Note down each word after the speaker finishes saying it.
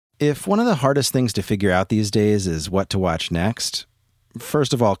If one of the hardest things to figure out these days is what to watch next,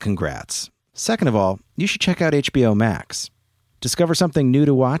 first of all, congrats. Second of all, you should check out HBO Max. Discover something new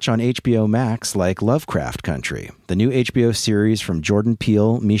to watch on HBO Max like Lovecraft Country, the new HBO series from Jordan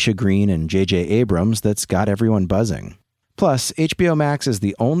Peele, Misha Green, and J.J. Abrams that's got everyone buzzing. Plus, HBO Max is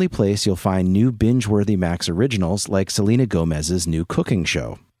the only place you'll find new binge-worthy Max originals like Selena Gomez's new cooking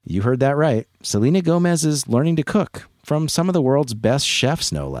show. You heard that right. Selena Gomez is learning to cook, from some of the world's best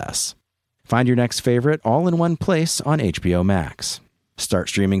chefs, no less. Find your next favorite all in one place on HBO Max. Start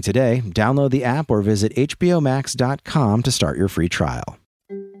streaming today, download the app, or visit hbomax.com to start your free trial.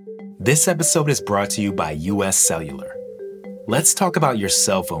 This episode is brought to you by US Cellular. Let's talk about your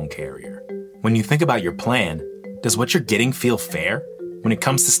cell phone carrier. When you think about your plan, does what you're getting feel fair? When it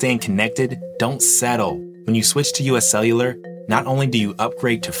comes to staying connected, don't settle. When you switch to US Cellular, not only do you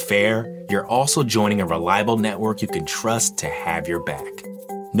upgrade to fair, you're also joining a reliable network you can trust to have your back.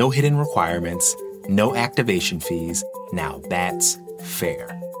 No hidden requirements, no activation fees. Now that's fair.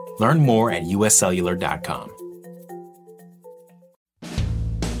 Learn more at uscellular.com.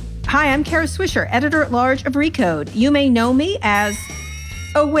 Hi, I'm Kara Swisher, editor-at-large of Recode. You may know me as...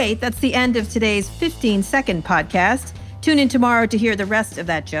 Oh, wait, that's the end of today's 15-second podcast. Tune in tomorrow to hear the rest of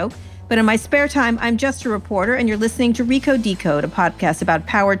that joke. But in my spare time, I'm just a reporter, and you're listening to Recode Decode, a podcast about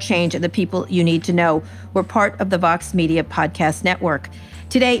power, change, and the people you need to know. We're part of the Vox Media Podcast Network.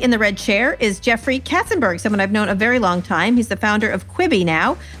 Today in the red chair is Jeffrey Katzenberg, someone I've known a very long time. He's the founder of Quibi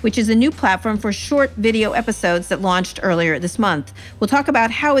now, which is a new platform for short video episodes that launched earlier this month. We'll talk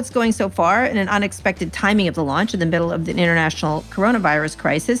about how it's going so far and an unexpected timing of the launch in the middle of the international coronavirus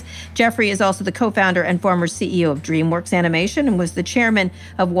crisis. Jeffrey is also the co-founder and former CEO of DreamWorks Animation and was the chairman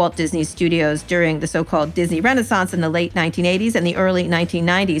of Walt Disney Studios during the so-called Disney Renaissance in the late 1980s and the early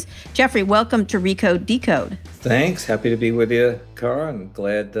 1990s. Jeffrey, welcome to Recode Decode. Thanks. Happy to be with you, Cara. I'm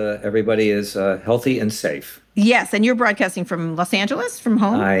glad everybody is healthy and safe. Yes, and you're broadcasting from Los Angeles, from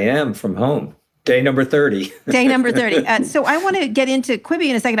home? I am, from home. Day number 30. Day number 30. So I want to get into Quibi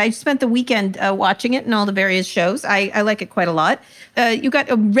in a second. I spent the weekend watching it and all the various shows. I like it quite a lot. You got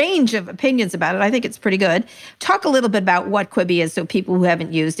a range of opinions about it. I think it's pretty good. Talk a little bit about what Quibi is so people who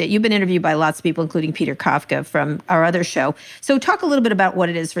haven't used it. You've been interviewed by lots of people, including Peter Kafka from our other show. So talk a little bit about what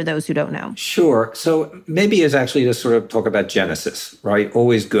it is for those who don't know. Sure. So maybe it's actually to sort of talk about Genesis, right?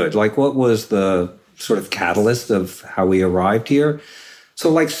 Always good. Like, what was the sort of catalyst of how we arrived here? So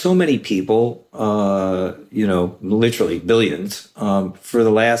like so many people, literally billions, for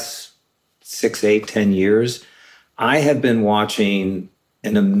the last 6, 8, 10 years, I have been watching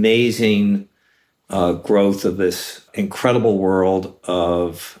an amazing growth of this incredible world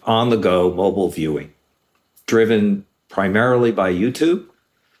of on-the-go mobile viewing, driven primarily by YouTube.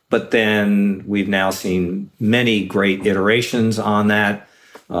 But then we've now seen many great iterations on that.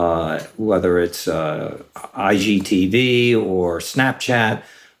 Whether it's IGTV or Snapchat,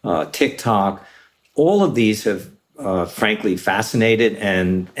 TikTok, all of these have frankly fascinated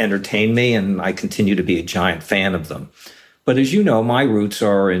and entertained me, and I continue to be a giant fan of them. But as you know, my roots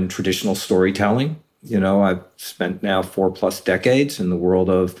are in traditional storytelling. I've spent now 4+ decades in the world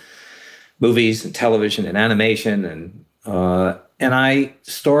of movies and television and animation, and I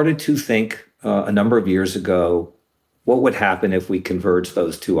started to think a number of years ago, what would happen if we converged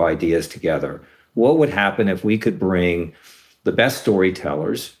those two ideas together? What would happen if we could bring the best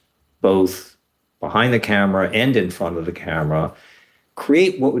storytellers, both behind the camera and in front of the camera,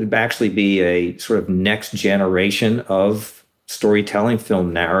 create what would actually be a sort of next generation of storytelling,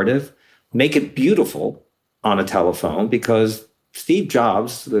 film narrative, make it beautiful on a telephone? Because Steve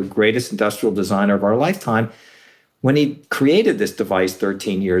Jobs, the greatest industrial designer of our lifetime, when he created this device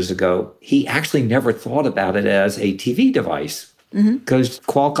 13 years ago, he actually never thought about it as a TV device because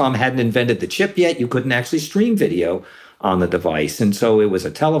Qualcomm hadn't invented the chip yet. You couldn't actually stream video on the device. And so it was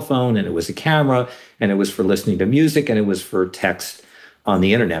a telephone, and it was a camera, and it was for listening to music, and it was for text on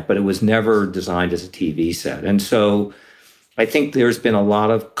the internet, but it was never designed as a TV set. And so I think there's been a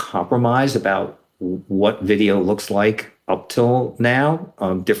lot of compromise about what video looks like up till now.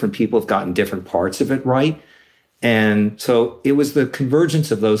 Different people have gotten different parts of it right. And so it was the convergence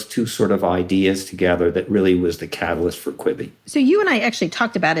of those two sort of ideas together that really was the catalyst for Quibi. So you and I actually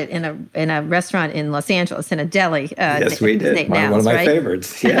talked about it in a restaurant in Los Angeles, in a deli. Yes, we did. One of my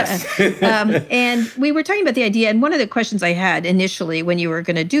favorites, yes. And we were talking about the idea, and one of the questions I had initially when you were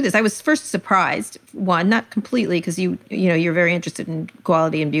going to do this, I was first surprised, one, not completely, because you're very interested in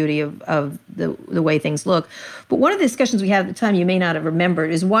quality and beauty of the way things look. But one of the discussions we had at the time, you may not have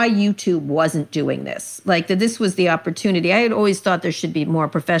remembered, is why YouTube wasn't doing this. Like that this was the opportunity. I had always thought there should be more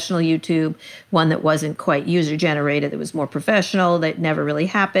professional YouTube, one that wasn't quite user-generated, that was more professional, that never really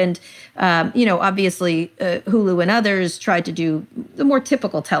happened. Obviously, Hulu and others tried to do the more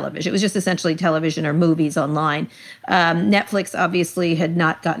typical television. It was just essentially television or movies online. Netflix obviously had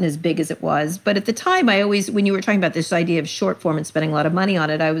not gotten as big as it was. But at the time, when you were talking about this idea of short form and spending a lot of money on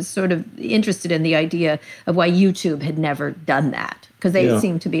it, I was sort of interested in the idea of why YouTube had never done that, because they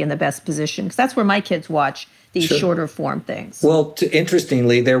seem to be in the best position, because that's where my kids watch these shorter form things. Well,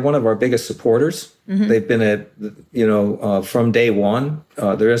 interestingly, they're one of our biggest supporters. Mm-hmm. They've been from day one.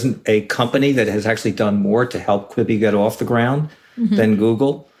 There isn't a company that has actually done more to help Quibi get off the ground than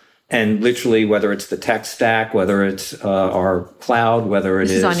Google. And literally, whether it's the tech stack, whether it's our cloud, whether it is...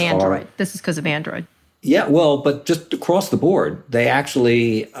 This is on Android. This is because of Android. Yeah, well, but just across the board, they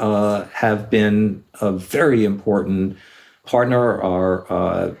actually have been a very important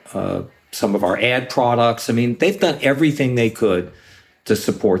partner. Some of our ad products. I mean, they've done everything they could to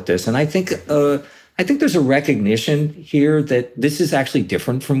support this. And I think there's a recognition here that this is actually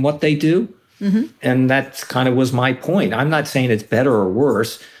different from what they do. Mm-hmm. And that kind of was my point. I'm not saying it's better or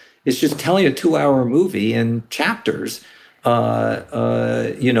worse. It's just telling a 2-hour movie in chapters, and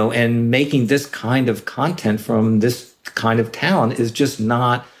making this kind of content from this kind of town is just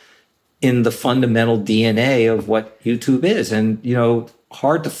not in the fundamental DNA of what YouTube is. And,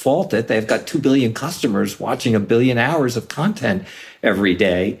 hard to fault it. They've got 2 billion customers watching 1 billion hours of content every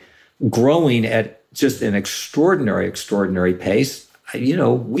day, growing at just an extraordinary pace.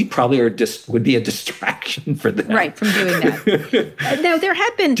 We probably would be a distraction for them. Right, from doing that. Now, there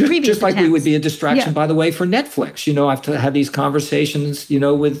have been previous just like attempts. We would be a distraction, by the way, for Netflix. I've had these conversations,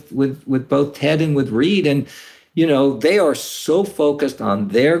 with both Ted and with Reed, and they are so focused on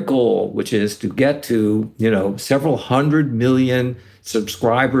their goal, which is to get to, several 100 million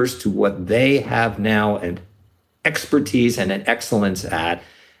subscribers to what they have now an expertise and an excellence at.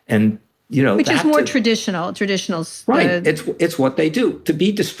 And, which is more traditional. Right. It's what they do. To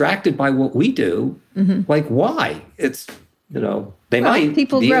be distracted by what we do, like why? It's, they might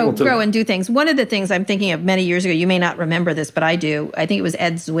people grow and do things. One of the things I'm thinking of many years ago, you may not remember this, but I do. I think it was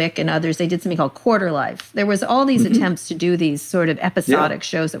Ed Zwick and others. They did something called Quarter Life. There was all these attempts to do these sort of episodic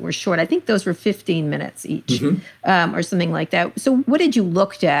shows that were short. I think those were 15 minutes each, or something like that. So what did you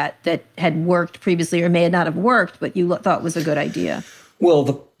looked at that had worked previously or may not have worked, but you thought was a good idea?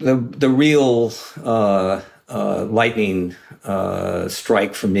 Well, the real lightning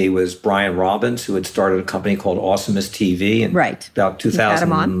strike for me was Brian Robbins, who had started a company called Awesomest TV in about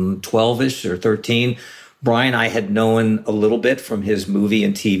 2012-ish or 13. Brian, I had known a little bit from his movie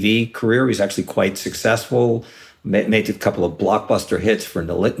and TV career. He's actually quite successful, made a couple of blockbuster hits for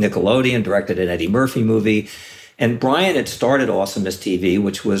Nickelodeon, directed an Eddie Murphy movie. And Brian had started Awesomest TV,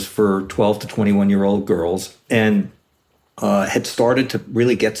 which was for 12 to 21-year-old girls, and had started to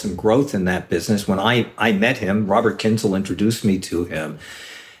really get some growth in that business. When I met him, Robert Kinzel introduced me to him.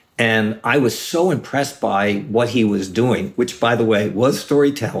 And I was so impressed by what he was doing, which, by the way, was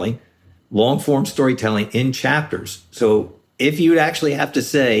storytelling, long-form storytelling in chapters. So if you'd actually have to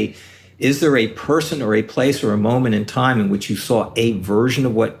say, is there a person or a place or a moment in time in which you saw a version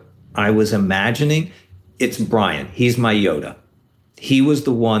of what I was imagining, it's Brian. He's my Yoda. He was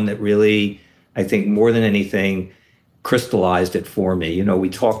the one that really, I think, more than anything, crystallized it for me. We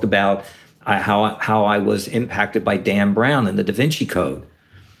talked about how I was impacted by Dan Brown and the Da Vinci Code,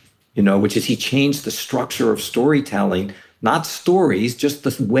 which is he changed the structure of storytelling, not stories, just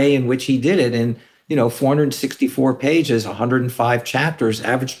the way in which he did it. And, 464 pages, 105 chapters,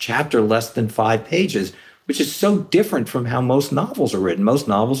 average chapter less than 5 pages, which is so different from how most novels are written. Most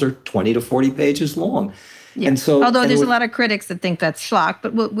novels are 20 to 40 pages long. Yeah. And so, although there's a lot of critics that think that's schlock,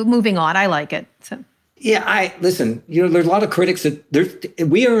 but moving on, I like it. So. Yeah, listen, there's a lot of critics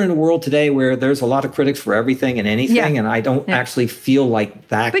we are in a world today where there's a lot of critics for everything and anything. And I don't actually feel like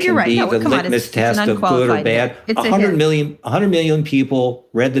that can be the litmus test of good or bad. 100 million people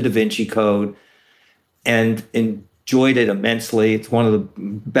read the Da Vinci Code and enjoyed it immensely. It's one of the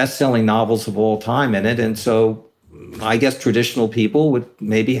best-selling novels of all time in it. And so I guess traditional people would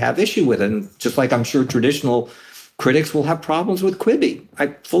maybe have issue with it. And just like I'm sure traditional critics will have problems with Quibi.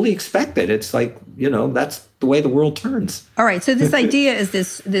 I fully expect it. It's like, the way the world turns. All right. So this idea is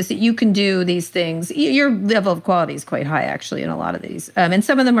this you can do these things. Your level of quality is quite high, actually, in a lot of these. And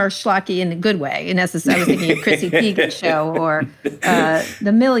some of them are schlocky in a good way. In essence, I was thinking of Chrissy Teigen's show or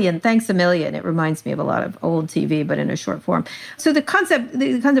The Million, Thanks a Million. It reminds me of a lot of old TV, but in a short form. So the concept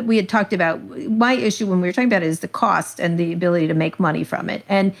we had talked about, my issue when we were talking about it is the cost and the ability to make money from it.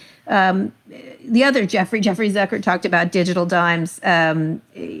 And the other Jeffrey Zucker talked about digital dimes,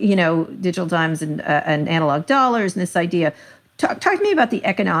 digital dimes and analog dollars and this idea. Talk to me about the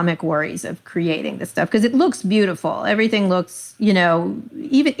economic worries of creating this stuff, because it looks beautiful. Everything looks,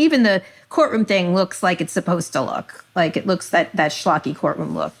 even the courtroom thing looks like it's supposed to look. Like it looks that schlocky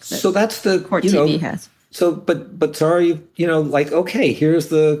courtroom look. So that's the court TV has. So, but sorry, okay, here's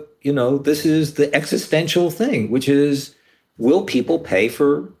this is the existential thing, which is, will people pay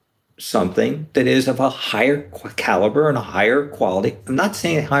for something that is of a higher caliber and a higher quality? I'm not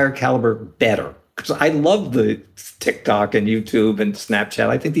saying higher caliber better, because I love the TikTok and YouTube and Snapchat.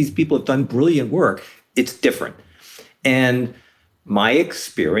 I think these people have done brilliant work. It's different. And my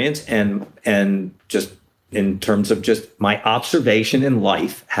experience and just in terms of just my observation in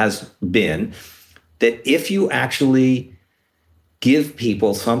life has been that if you actually give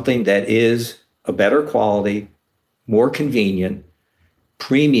people something that is a better quality, more convenient,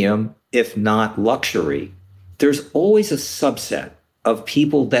 premium, if not luxury, there's always a subset of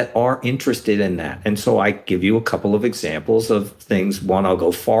people that are interested in that. And so I give you a couple of examples of things. One, I'll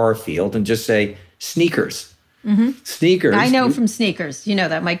go far afield and just say sneakers. Mm-hmm. Sneakers. I know from sneakers. You know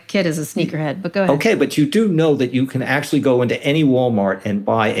that. My kid is a sneakerhead, but go ahead. Okay, but you do know that you can actually go into any Walmart and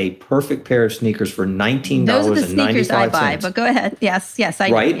buy a perfect pair of sneakers for $19.95. Those are the sneakers I buy, but go ahead. Yes, I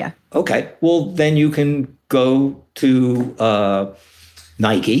know. Right? Yeah. Okay. Well, then you can go to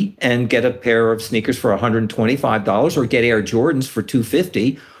Nike and get a pair of sneakers for $125, or get Air Jordans for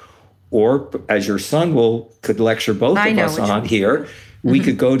 $250, or as your son could lecture both of us on here, we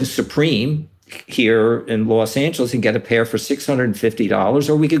could go to Supreme here in Los Angeles and get a pair for $650,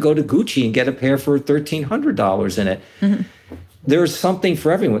 or we could go to Gucci and get a pair for $1,300 in it. Mm-hmm. There's something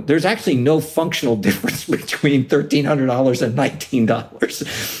for everyone. There's actually no functional difference between $1,300 and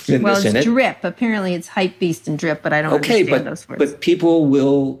 $19 Well, it's drip. Apparently, it's hype beast and drip, but I don't understand those words. But people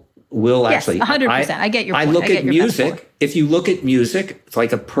will actually. Yes, 100%. I get your point. I look at music. If you look at music, it's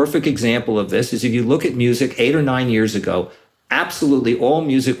like a perfect example of this is if you look at music 8 or 9 years ago, absolutely all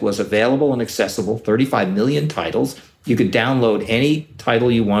music was available and accessible, 35 million titles. You could download any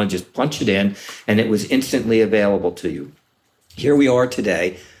title you want, just punch it in, and it was instantly available to you. Here we are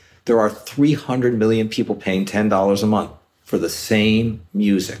today. There are 300 million people paying $10 a month for the same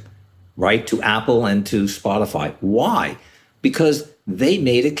music, right? To Apple and to Spotify. Why? Because they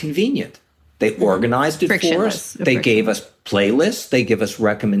made it convenient. They organized it for us. They gave us playlists. They give us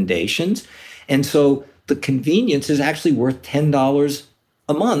recommendations. And so the convenience is actually worth $10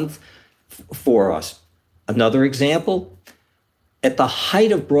 a month for us. Another example, at the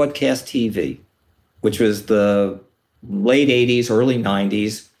height of broadcast TV, which was the late 80s, early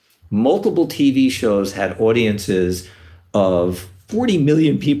 90s, multiple TV shows had audiences of 40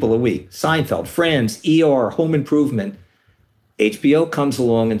 million people a week. Seinfeld, Friends, ER, Home Improvement. HBO comes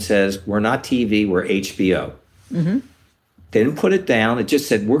along and says, we're not TV, we're HBO. Mm-hmm. They didn't put it down. It just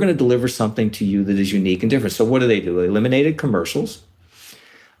said, we're going to deliver something to you that is unique and different. So what do? They eliminated commercials.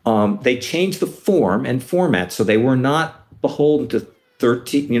 They changed the form and format. So they were not beholden to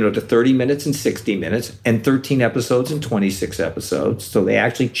 30 minutes and 60 minutes and 13 episodes and 26 episodes. So they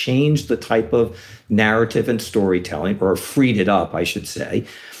actually changed the type of narrative and storytelling, or freed it up, I should say.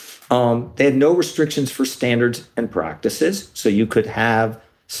 They had no restrictions for standards and practices. So you could have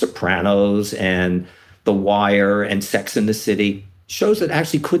Sopranos and The Wire and Sex and the City, shows that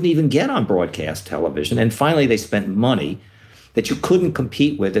actually couldn't even get on broadcast television. And finally, they spent money that you couldn't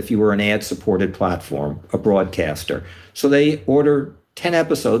compete with if you were an ad-supported platform, a broadcaster. So they ordered 10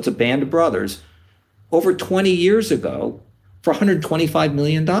 episodes of Band of Brothers over 20 years ago for $125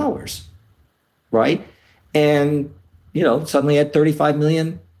 million, right? And, suddenly had 35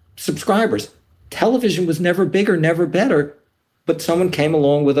 million subscribers. Television was never bigger, never better, but someone came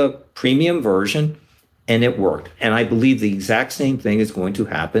along with a premium version and it worked. And I believe the exact same thing is going to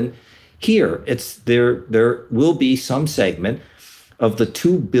happen here. There will be some segment of the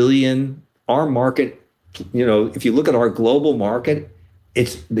 2 billion, our market, if you look at our global market,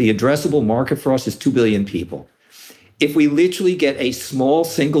 it's the addressable market for us is 2 billion people. If we literally get a small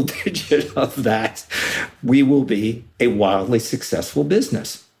single digit of that, we will be a wildly successful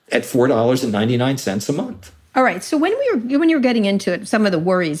business at $4.99 a month. All right. So when you were getting into it, some of the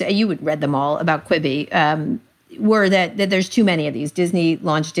worries, you had read them all about Quibi. were that there's too many of these. Disney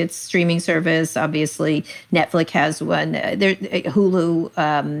launched its streaming service. Obviously, Netflix has one.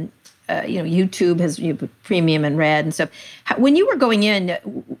 Hulu, YouTube has Premium and Red and stuff. When you were going in,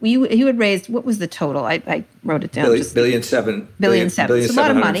 you had raised, what was the total? I wrote it down. $1.7 billion. It's a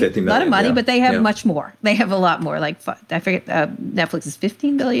lot of money. Yeah. But they have much more. They have a lot more. Like, I forget, Netflix is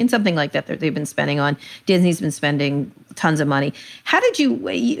 $15 billion, something like that they've been spending on. Disney's been spending tons of money. How did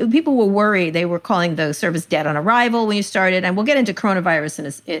people were worried. They were calling the service dead on arrival when you started. And we'll get into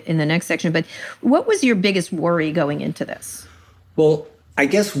coronavirus in the next section. But what was your biggest worry going into this? Well, I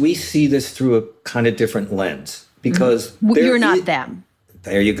guess we see this through a kind of different lens because you're not them.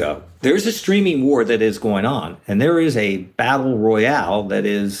 There you go. There's a streaming war that is going on, and there is a battle royale that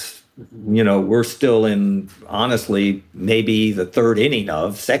is, we're still in, honestly, maybe the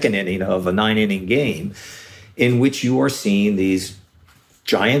second inning of a 9-inning game in which you are seeing these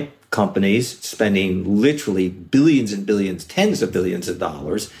giant companies spending literally billions and billions, tens of billions of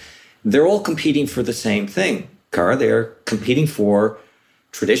dollars. They're all competing for the same thing, Cara. They're competing for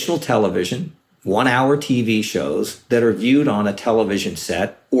traditional television, 1-hour TV shows that are viewed on a television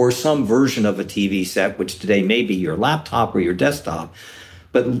set or some version of a TV set, which today may be your laptop or your desktop.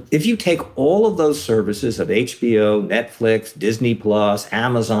 But if you take all of those services of HBO, Netflix, Disney Plus,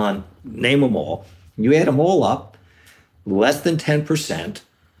 Amazon, name them all, you add them all up, less than 10%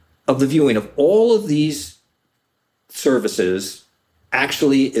 of the viewing of all of these services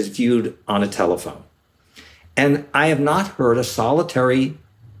actually is viewed on a telephone. And I have not heard a solitary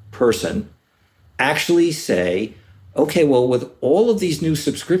person actually say, okay, well, with all of these new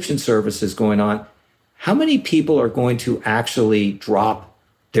subscription services going on, how many people are going to actually drop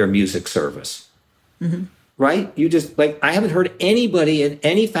their music service? Mm-hmm. Right? I haven't heard anybody in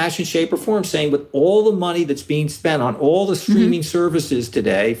any fashion, shape, or form saying with all the money that's being spent on all the streaming services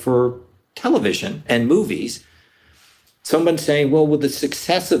today for television and movies, someone saying, well, with the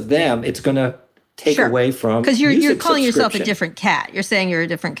success of them, it's going to take away from because you're calling yourself a different cat. You're saying you're a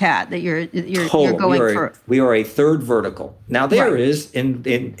different cat, that you're going for. We are a third vertical. Now there is in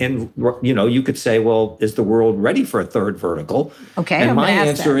you could say, well, is the world ready for a third vertical? Okay, and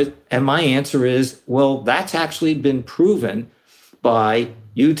my answer is, well, that's actually been proven by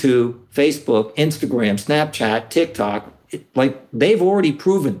YouTube, Facebook, Instagram, Snapchat, TikTok. They've already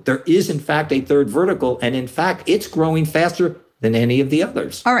proven there is in fact a third vertical, and in fact it's growing faster than any of the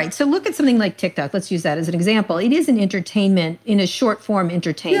others. All right. So look at something like TikTok. Let's use that as an example. It is an entertainment, in a short form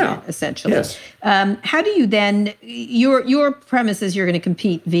entertainment, essentially. Yes. How do you then, your premise is you're going to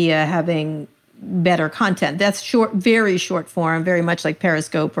compete via having better content. That's short, very short form, very much like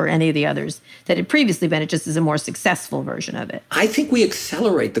Periscope or any of the others that had previously been. It just is a more successful version of it. I think we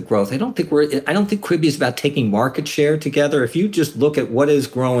accelerate the growth. I don't think Quibi is about taking market share together. If you just look at what is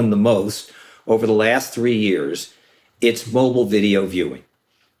growing the most over the last 3 years, it's mobile video viewing.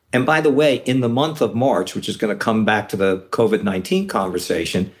 And by the way, in the month of March, which is going to come back to the COVID-19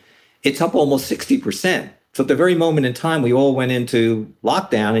 conversation, it's up almost 60%. So at the very moment in time, we all went into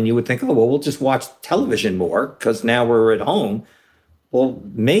lockdown and you would think, oh, well, we'll just watch television more because now we're at home. Well,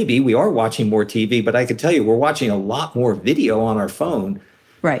 maybe we are watching more TV, but I can tell you we're watching a lot more video on our phone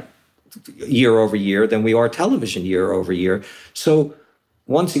year over year than we are television year over year. So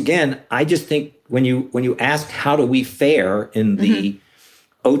once again, I just think when you ask how do we fare in the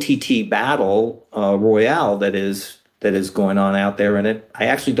OTT battle royale that is going on out there in it, I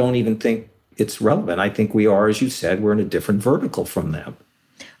actually don't even think it's relevant. I think we are, as you said, we're in a different vertical from them.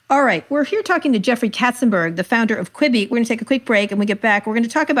 All right. We're here talking to Jeffrey Katzenberg, the founder of Quibi. We're going to take a quick break, and when we get back, we're going to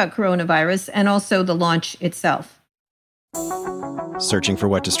talk about coronavirus and also the launch itself. Searching for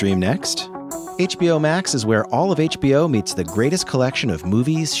what to stream next? HBO Max is where all of HBO meets the greatest collection of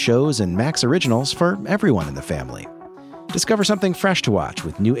movies, shows, and Max originals for everyone in the family. Discover something fresh to watch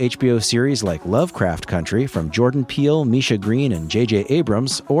with new HBO series like Lovecraft Country from Jordan Peele, Misha Green, and J.J.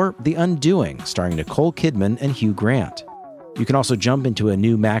 Abrams, or The Undoing, starring Nicole Kidman and Hugh Grant. You can also jump into a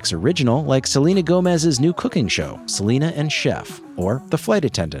new Max original like Selena Gomez's new cooking show, Selena and Chef, or The Flight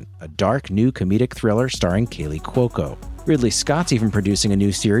Attendant, a dark new comedic thriller starring Kaylee Cuoco. Ridley Scott's even producing a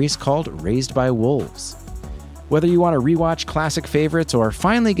new series called Raised by Wolves. Whether you want to rewatch classic favorites or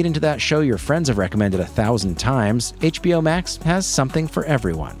finally get into that show your friends have recommended 1,000 times, HBO Max has something for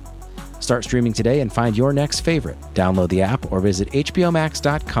everyone. Start streaming today and find your next favorite. Download the app or visit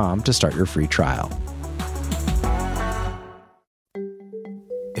hbomax.com to start your free trial.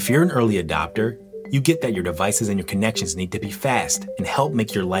 If you're an early adopter, you get that your devices and your connections need to be fast and help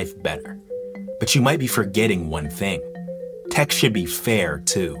make your life better. But you might be forgetting one thing. Tech should be fair,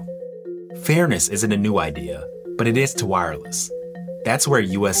 too. Fairness isn't a new idea, but it is to wireless. That's where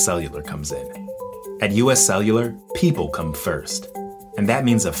US Cellular comes in. At US Cellular, people come first. And that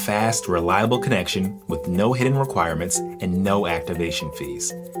means a fast, reliable connection with no hidden requirements and no activation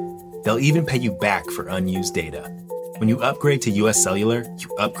fees. They'll even pay you back for unused data. When you upgrade to US Cellular,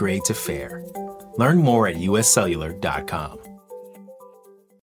 you upgrade to fair. Learn more at uscellular.com.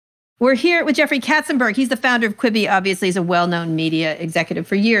 We're here with Jeffrey Katzenberg. He's the founder of Quibi. Obviously, he's a well-known media executive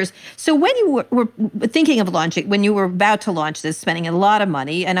for years. So when you were thinking of launching, when you were about to launch this, spending a lot of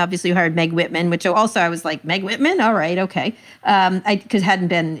money, and obviously you hired Meg Whitman, which also I was like, Meg Whitman? All right, okay. Because hadn't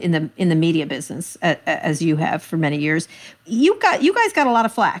been in the media business as you have for many years. You guys got a lot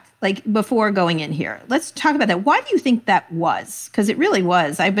of flack like before going in here. Let's talk about that. Why do you think that was? Because it really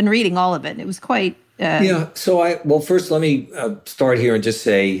was. I've been reading all of it. And it was quite. So first let me start here and just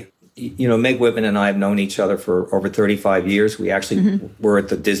say, Meg Whitman and I have known each other for over 35 years. We actually were at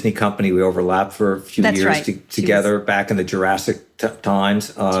the Disney company. We overlapped for a few years together back in the Jurassic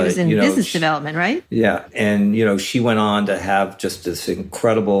times. She was in business development, right? Yeah. And, she went on to have just this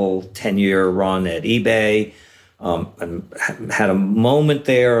incredible 10-year run at eBay. And had a moment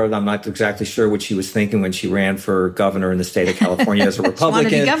there. I'm not exactly sure what she was thinking when she ran for governor in the state of California as a Republican.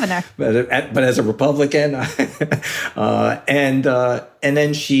 She wanted to be governor. But as a Republican. And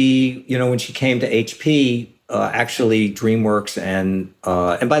then she, when she came to HP, actually DreamWorks and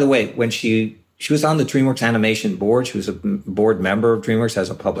by the way, when she was on the DreamWorks animation board, she was a board member of DreamWorks as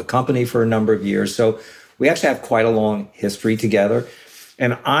a public company for a number of years. So we actually have quite a long history together.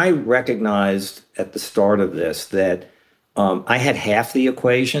 And I recognized at the start of this that I had half the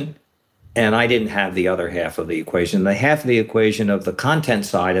equation and I didn't have the other half of the equation. The half of the equation of the content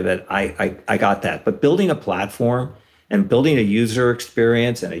side of it, I got that. But building a platform and building a user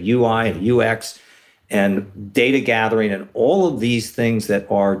experience and a UI and a UX and data gathering and all of these things that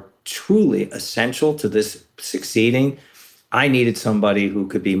are truly essential to this succeeding, I needed somebody who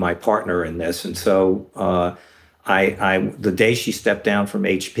could be my partner in this. And so the day she stepped down from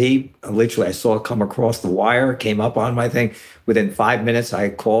HP, literally I saw it come across the wire, came up on my thing. Within 5 minutes, I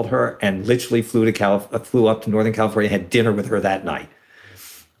called her and literally flew up to Northern California, had dinner with her that night.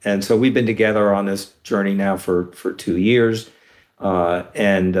 And so we've been together on this journey now for 2 years.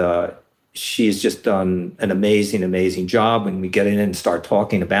 And she's just done an amazing, amazing job. When we get in and start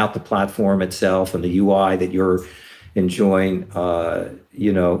talking about the platform itself and the UI that you're enjoying,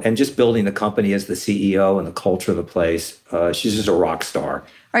 and just building the company as the CEO and the culture of the place. She's just a rock star. All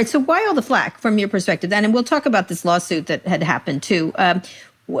right. So why all the flack from your perspective then? And we'll talk about this lawsuit that had happened too. And,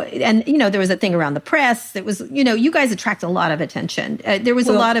 there was a thing around the press that was, you guys attract a lot of attention. There was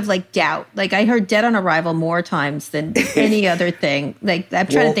a lot of doubt. Like I heard dead on arrival more times than any other thing. Like I'm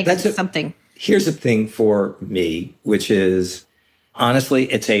trying to think of something. Here's the thing for me, which is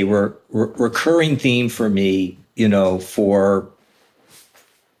honestly, it's a recurring theme for me, for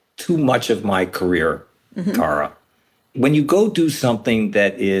too much of my career, Tara. When you go do something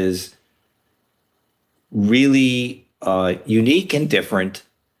that is really unique and different,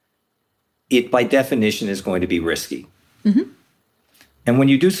 it by definition is going to be risky. And when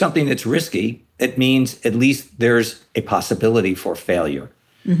you do something that's risky, it means at least there's a possibility for failure.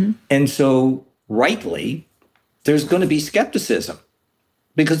 And so rightly, there's going to be skepticism.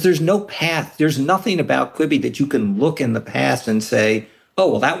 Because there's no path. There's nothing about Quibi that you can look in the past and say, oh,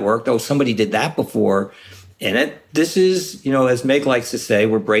 well, that worked. Oh, somebody did that before. And this is, as Meg likes to say,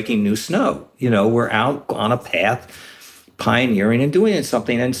 we're breaking new snow. We're out on a path, pioneering and doing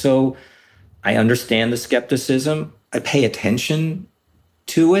something. And so I understand the skepticism. I pay attention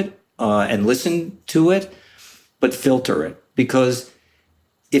to it and listen to it, but filter it. Because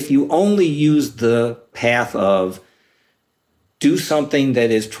if you only use the path of do something that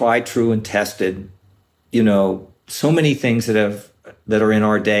is tried, true, and tested. So many things that are in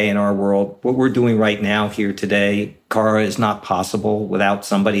our day, in our world. What we're doing right now here today, Cara, is not possible without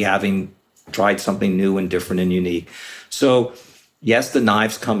somebody having tried something new and different and unique. So, yes, the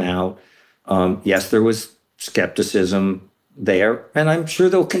knives come out. Yes, there was skepticism there, and I'm sure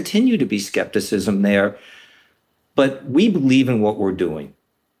there'll continue to be skepticism there. But we believe in what we're doing.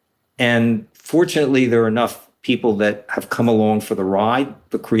 And fortunately, there are enough people that have come along for the ride.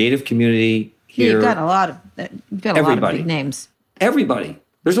 The creative community here. You've got a lot of big names. Everybody.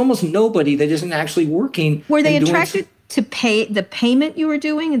 There's almost nobody that isn't actually working. Were they attracted to pay the payment you were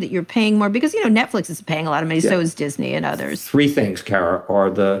doing and that you're paying more? Because, Netflix is paying a lot of money, so is Disney and others. 3 things, Cara, are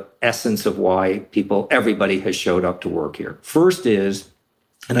the essence of why everybody has showed up to work here. First is,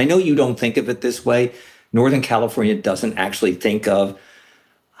 and I know you don't think of it this way, Northern California doesn't actually think of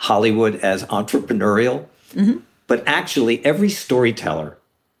Hollywood as entrepreneurial. But actually, every storyteller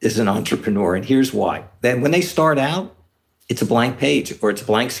is an entrepreneur. And here's why. Then when they start out, it's a blank page or it's a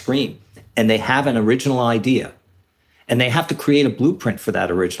blank screen. and they have an original idea, and they have to create a blueprint for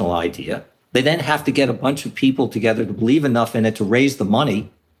that original idea. They then have to get a bunch of people together to believe enough in it to raise the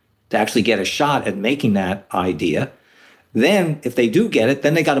money to actually get a shot at making that idea. Then, if they do get it,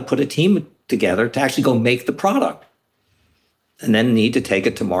 then they got to put a team together to actually go make the product, and then need to take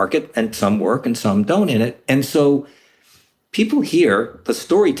it to market, and some work and some don't in it. And so people here, the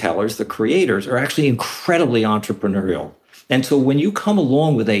storytellers, the creators, are actually incredibly entrepreneurial. And so when you come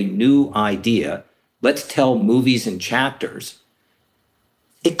along with a new idea, let's tell movies in chapters,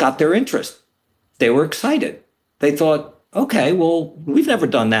 it got their interest. They were excited. They thought, okay, well, we've never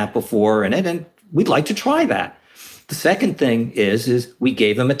done that before, and we'd like to try that. The second thing is we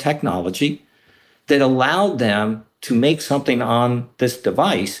gave them a technology that allowed them to make something on this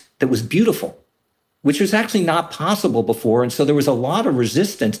device that was beautiful, which was actually not possible before. And so there was a lot of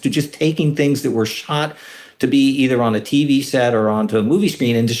resistance to just taking things that were shot to be either on a TV set or onto a movie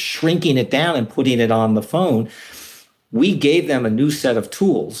screen and just shrinking it down and putting it on the phone. We gave them a new set of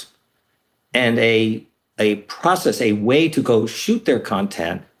tools and a process, a way to go shoot their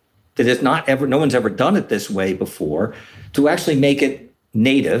content that is no one's ever done it this way before, to actually make it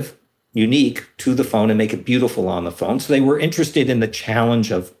native, unique to the phone and make it beautiful on the phone. So they were interested in the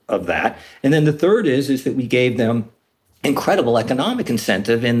challenge of that. And then the third is that we gave them incredible economic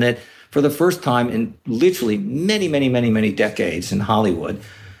incentive in that for the first time in literally many, many, many, many decades in Hollywood,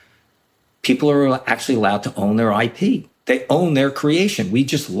 people are actually allowed to own their IP. They own their creation. We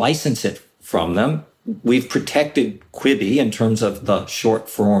just license it from them. We've protected Quibi in terms of the short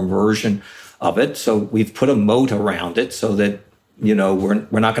form version of it. So we've put a moat around it so that,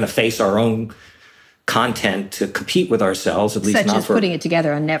 we're not going to face our own content to compete with ourselves, at least such not as putting it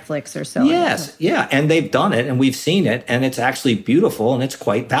together on Netflix or so. Yes, yeah. And they've done it and we've seen it and it's actually beautiful and it's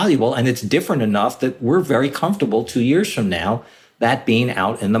quite valuable and it's different enough that we're very comfortable 2 years from now that being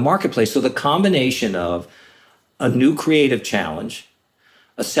out in the marketplace. So the combination of a new creative challenge,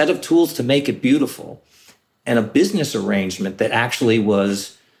 a set of tools to make it beautiful, and a business arrangement that actually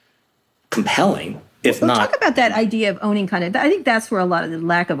was compelling. Talk about that idea of owning content. I think that's where a lot of the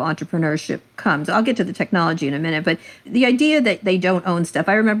lack of entrepreneurship comes. I'll get to the technology in a minute, but the idea that they don't own stuff.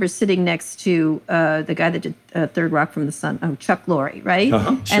 I remember sitting next to the guy that did Third Rock from the Sun, Chuck Lorre, right?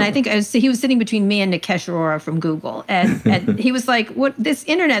 Uh-huh, sure. And I think he was sitting between me and Nikesh Arora from Google. And he was like, what, this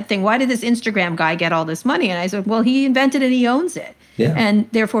internet thing, why did this Instagram guy get all this money? And I said, well, he invented it, he owns it. Yeah. And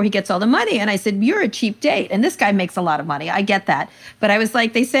therefore he gets all the money. And I said, you're a cheap date. And this guy makes a lot of money. I get that. But I was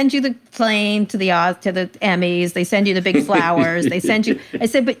like, they send you the plane to the Emmys. They send you the big flowers. They send you. I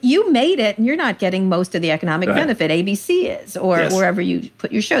said, but you made it and you're not getting most of the economic benefit. ABC is, or wherever you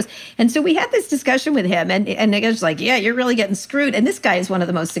put your shows. And so we had this discussion with him. And I was like, yeah, you're really getting screwed. And this guy is one of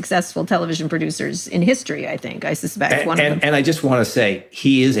the most successful television producers in history, I think. I suspect one of them. And I just want to say,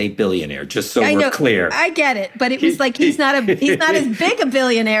 he is a billionaire, just so we're clear. I get it. But it was like, he's not as big a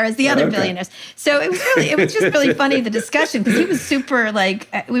billionaire as the other billionaires. So it was just really funny, the discussion, because he was super like,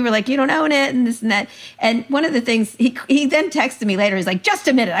 we were like, you don't own it and this and that. And one of the things he then texted me later, he's like, just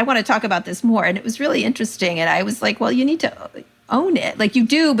a minute, I want to talk about this more. And it was really interesting. And I was like, well, you need to own it. Like you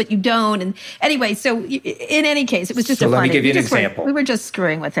do, but you don't. And anyway, so in any case, it was just let me give you an example. We were just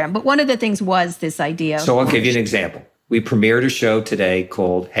screwing with him. But one of the things was this idea. So I'll give you an example. We premiered a show today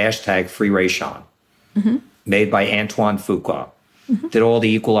called #FreeRaySean, made by Antoine Fuqua. Did all the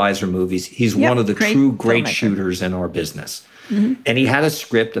Equalizer movies. He's one of the true great shooters in our business. And he had a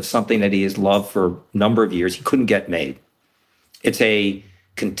script of something that he has loved for a number of years. He couldn't get made. It's a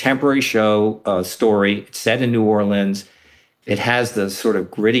contemporary show story. It's set in New Orleans. It has the sort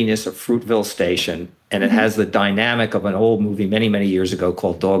of grittiness of Fruitville Station, and it has the dynamic of an old movie many, many years ago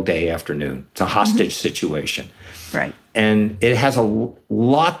called Dog Day Afternoon. It's a hostage situation. Right. And it has a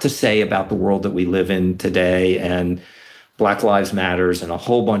lot to say about the world that we live in today and Black Lives Matters and a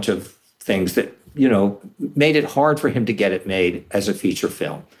whole bunch of things that, made it hard for him to get it made as a feature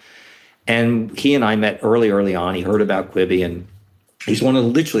film. And he and I met early on. He heard about Quibi, and he's one of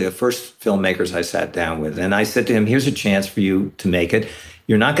literally the first filmmakers I sat down with. And I said to him, here's a chance for you to make it.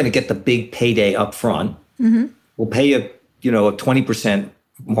 You're not going to get the big payday up front. We'll pay you, a 20%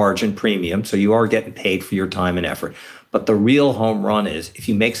 margin premium. So you are getting paid for your time and effort. But the real home run is if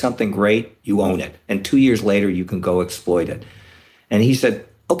you make something great, you own it. And 2 years later, you can go exploit it. And he said,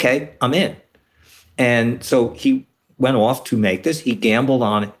 okay, I'm in. And so he went off to make this. He gambled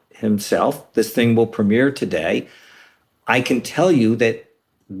on it himself. This thing will premiere today. I can tell you that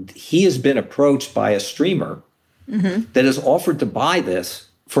he has been approached by a streamer that has offered to buy this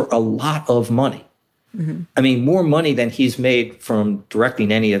for a lot of money. I mean, more money than he's made from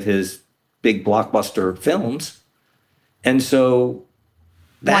directing any of his big blockbuster films. And so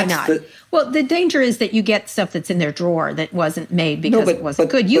Why not? Well, the danger is that you get stuff that's in their drawer that wasn't made because it wasn't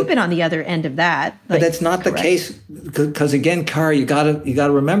good. You've been on the other end of that. But that's not the case, because again, Kara, you got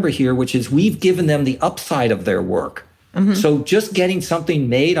to remember here, which is we've given them the upside of their work. Mm-hmm. So just getting something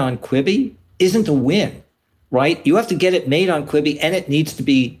made on Quibi isn't a win, right? You have to get it made on Quibi, and it needs to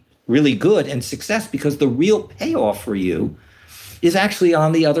be really good and success, because the real payoff for you is actually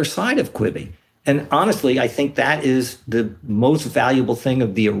on the other side of Quibi. And honestly, I think that is the most valuable thing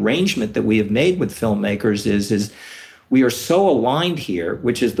of the arrangement that we have made with filmmakers is we are so aligned here,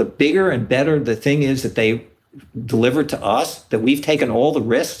 which is the bigger and better the thing is that they deliver to us, that we've taken all the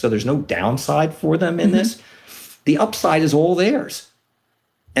risks, so there's no downside for them in this. The upside is all theirs.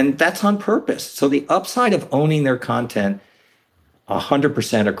 And that's on purpose. So the upside of owning their content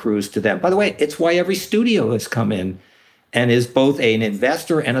 100% accrues to them. By the way, it's why every studio has come in and is both an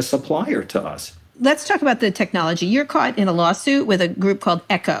investor and a supplier to us. Let's talk about the technology. You're caught in a lawsuit with a group called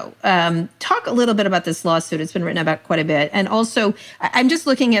Echo. Talk a little bit about this lawsuit. It's been written about quite a bit. And also, I'm just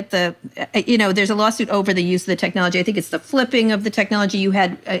looking at there's a lawsuit over the use of the technology. I think it's the flipping of the technology. You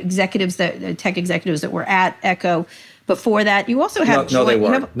had tech executives that were at Echo before that. You also have... No, they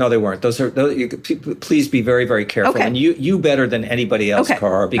weren't. No, they weren't. Please be very, very careful. Okay. And you better than anybody else,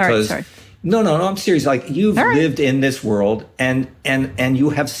 Cara, because... All right, sorry. No, I'm serious. Like, you've lived in this world and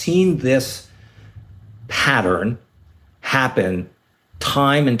you have seen this pattern happen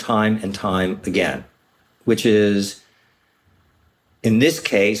time and time and time again, which is, in this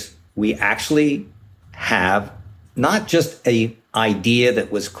case, we actually have not just a idea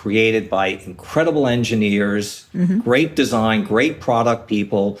that was created by incredible engineers, great design, great product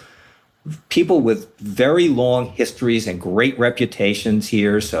people with very long histories and great reputations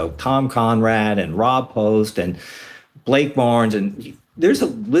here. So Tom Conrad and Rob Post and Blake Barnes, and there's a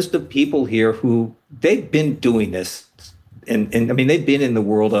list of people here who they've been doing this. And I mean, they've been in the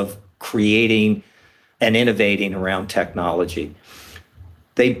world of creating and innovating around technology.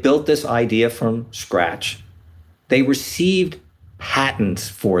 They built this idea from scratch. They received patents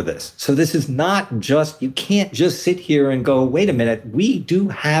for this. So this is not just, you can't just sit here and go, wait a minute, we do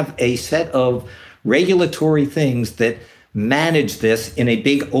have a set of regulatory things that manage this in a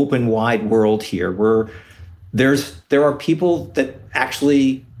big open wide world here where there are people that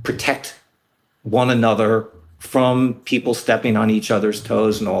actually protect one another from people stepping on each other's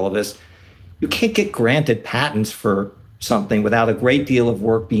toes and all of this. You can't get granted patents for something without a great deal of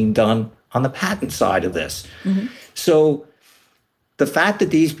work being done on the patent side of this. So the fact that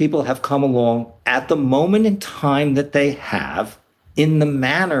these people have come along at the moment in time that they have, in the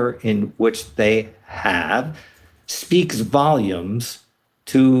manner in which they have, speaks volumes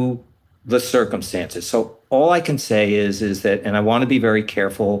to the circumstances. So all I can say is that, and I want to be very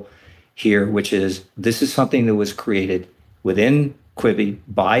careful here, which is this is something that was created within Quibi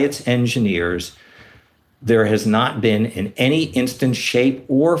by its engineers. There has not been in any instance, shape,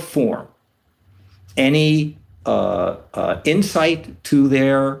 or form any insight to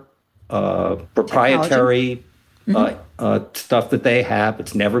their proprietary stuff that they have.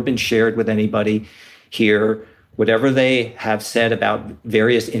 It's never been shared with anybody here. Whatever they have said about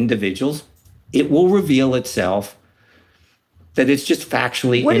various individuals, it will reveal itself that it's just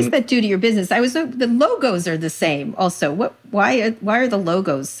factually. What does that do to your business? The logos are the same. Also, why are the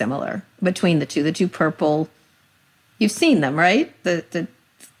logos similar between the two? The two purple. You've seen them, right?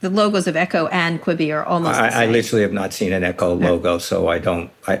 The logos of Echo and Quibi are almost the same. I literally have not seen an Echo logo, so I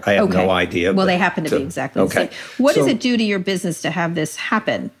have no idea. Well, they happen to be exactly the same. What does it do to your business to have this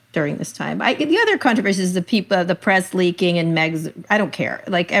happen during this time? The other controversy is the press leaking and Meg's. I don't care.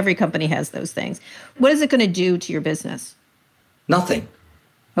 Like, every company has those things. What is it going to do to your business? Nothing.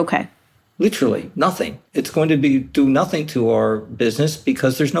 Okay. Literally nothing. It's going to do nothing to our business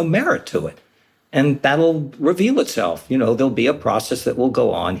because there's no merit to it. And that'll reveal itself. There'll be a process that will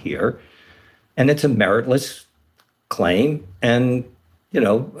go on here, and it's a meritless claim. And,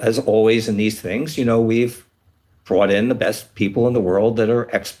 as always in these things, we've brought in the best people in the world that are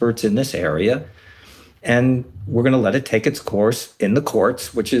experts in this area, and we're going to let it take its course in the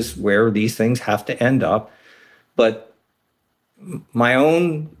courts, which is where these things have to end up. But my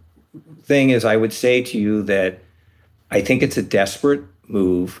own thing is, I would say to you that I think it's a desperate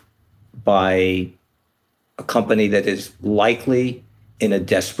move by a company that is likely in a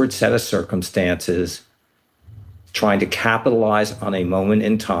desperate set of circumstances, trying to capitalize on a moment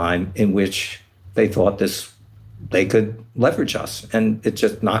in time in which they thought they could leverage us, and it's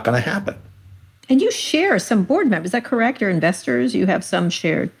just not going to happen. And you share some board members, is that correct? Or investors? You have some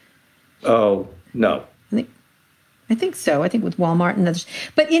shared? Oh, no. I think so. I think with Walmart and others.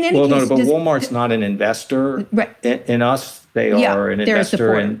 But in any case... Walmart's not an investor in us. They are an they're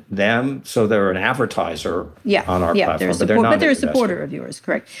investor in them, so they're an advertiser on our platform. But they're a supporter of yours,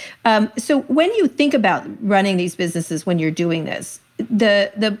 correct? So when you think about running these businesses, when you're doing this,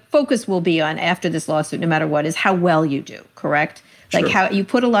 the focus will be on, after this lawsuit, no matter what, is how well you do, correct? Like how you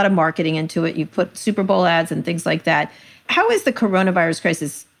put a lot of marketing into it, you put Super Bowl ads and things like that. How is the coronavirus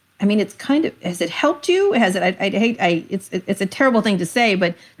crisis? I mean, it's kind of, has it helped you? Has it? It's a terrible thing to say,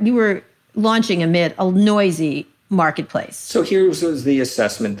 but you were launching amid a noisy marketplace. So here was the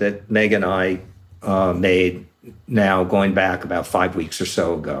assessment that Meg and I made now going back about 5 weeks or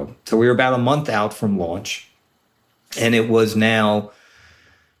so ago. So we were about a month out from launch, and it was now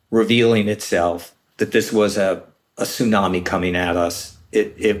revealing itself that this was a tsunami coming at us.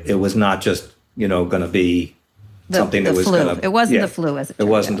 It was not just, going to be something that was going to... It wasn't the flu, as it turned out.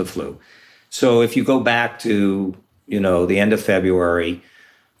 It wasn't the flu. So if you go back to, the end of February,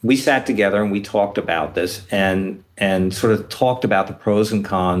 we sat together and we talked about this and sort of talked about the pros and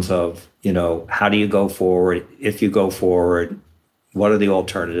cons of, how do you go forward? If you go forward, what are the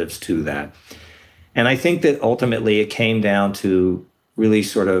alternatives to that? And I think that ultimately it came down to really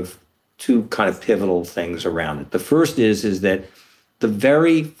sort of two kind of pivotal things around it. The first is that the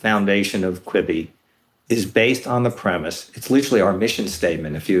very foundation of Quibi is based on the premise. It's literally our mission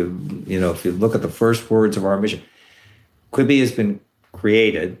statement. If you look at the first words of our mission, Quibi has been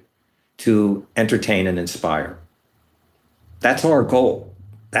created to entertain and inspire. That's our goal.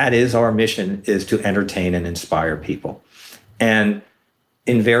 That is our mission, is to entertain and inspire people. And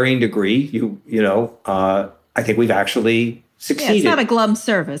in varying degree, I think we've actually succeeded. Yeah, it's not a glum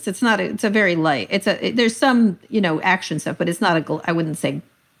service. It's a very light. There's some, action stuff, but it's not I wouldn't say,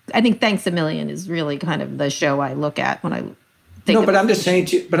 I think Thanks a Million is really kind of the show I look at when I think No, but I'm saying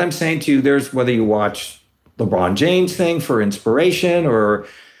to you, there's, whether you watch LeBron James thing for inspiration or,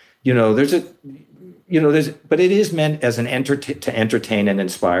 but it is meant as to entertain and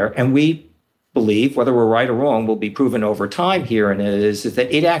inspire. And we believe, whether we're right or wrong, will be proven over time here, and is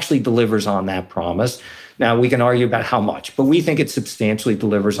that it actually delivers on that promise. Now, we can argue about how much, but we think it substantially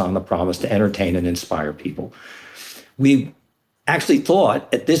delivers on the promise to entertain and inspire people. We actually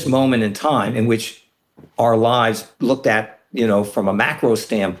thought at this moment in time in which our lives looked at, from a macro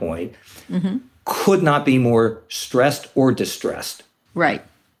standpoint, could not be more stressed or distressed. Right.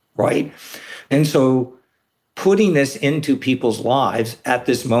 And so putting this into people's lives at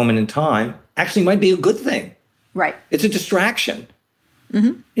this moment in time actually might be a good thing. Right. It's a distraction.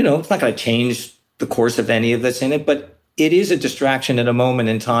 It's not going to change the course of any of this in it, but it is a distraction at a moment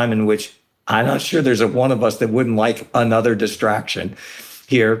in time in which I'm not sure there's one of us that wouldn't like another distraction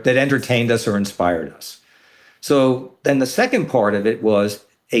here that entertained us or inspired us. So then the second part of it was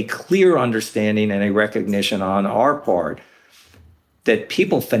a clear understanding and a recognition on our part that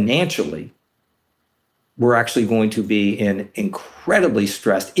people financially were actually going to be in incredibly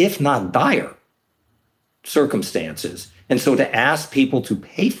stressed, if not dire, circumstances. And so to ask people to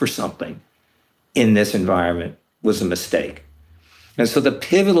pay for something in this environment was a mistake. And so the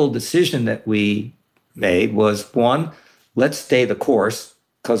pivotal decision that we made was, one, let's stay the course,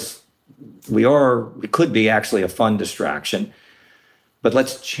 because we could be actually a fun distraction. But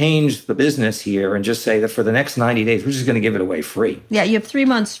let's change the business here and just say that for the next 90 days, we're just going to give it away free. Yeah, you have 3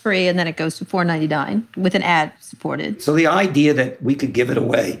 months free, and then it goes to $4.99 with an ad supported. So the idea that we could give it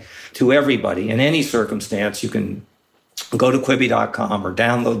away to everybody in any circumstance, you can go to Quibi.com or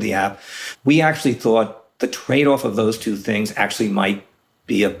download the app. We actually thought the trade-off of those two things actually might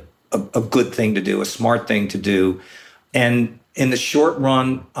be a good thing to do, a smart thing to do. And in the short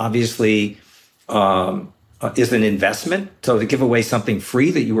run, obviously, is an investment. So to give away something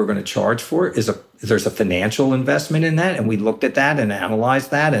free that you were going to charge for there's a financial investment in that. And we looked at that and analyzed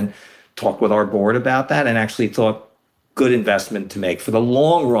that and talked with our board about that and actually thought good investment to make for the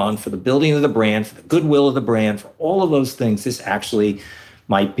long run, for the building of the brand, for the goodwill of the brand, for all of those things. This actually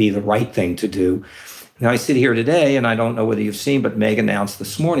might be the right thing to do. Now, I sit here today, and I don't know whether you've seen, but Meg announced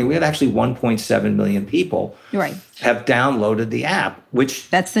this morning, we had actually 1.7 million people have downloaded the app, which...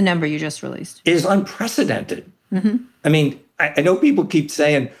 That's the number you just released. ...is unprecedented. I mean, I know people keep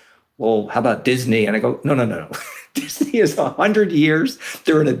saying, well, how about Disney? And I go, no. Disney is 100 years.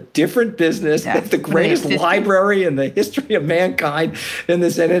 They're in a different business. They have the greatest library in the history of mankind in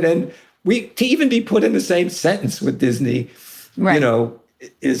this. And to even be put in the same sentence with Disney,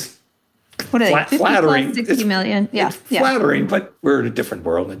 is... What are they? 50 flattering. Plus 60 million. It's flattering, but we're in a different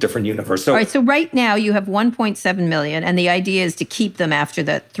world, in a different universe. So, all right. So right now you have 1.7 million, and the idea is to keep them after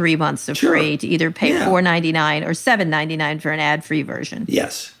the 3 months of free, to either pay $4.99 or $7.99 for an ad-free version.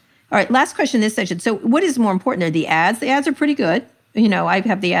 Yes. All right. Last question in this session. So what is more important there? The ads? The ads are pretty good. I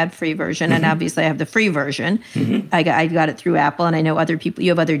have the ad-free version, and obviously I have the free version. I got it through Apple, and I know other people.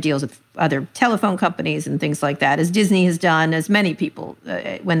 You have other deals with other telephone companies and things like that, as Disney has done, as many people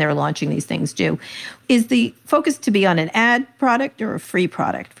when they're launching these things do. Is the focus to be on an ad product or a free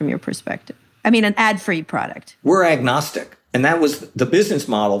product from your perspective? I mean, an ad-free product. We're agnostic, and that was the business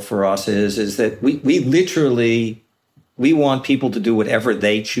model for us. Is that we literally want people to do whatever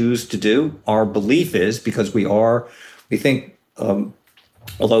they choose to do. Our belief is, because we think.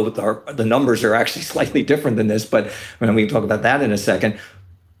 Although the numbers are actually slightly different than this, but we can talk about that in a second.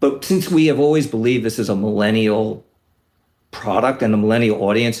 But since we have always believed this is a millennial product and the millennial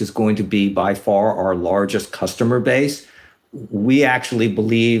audience is going to be by far our largest customer base, we actually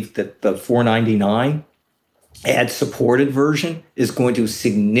believe that the $4.99 ad-supported version is going to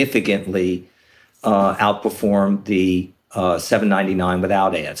significantly outperform the $7.99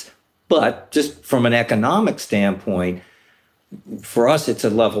 without ads. But just from an economic standpoint, for us, it's a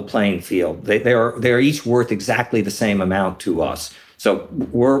level playing field. They're each worth exactly the same amount to us. So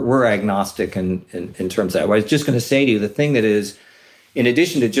we're agnostic in terms of that. I was just going to say to you, the thing that is, in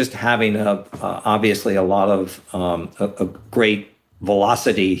addition to just having obviously a lot of a great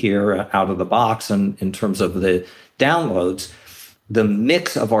velocity here out of the box and in terms of the downloads, the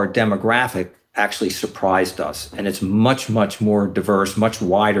mix of our demographic actually surprised us. And it's much, much more diverse, much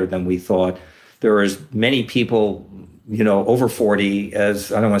wider than we thought. There are as many people over 40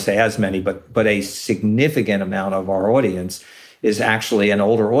 as, I don't want to say as many, but a significant amount of our audience is actually an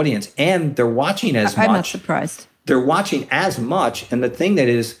older audience. And they're watching as much. I'm not surprised. They're watching as much. And the thing that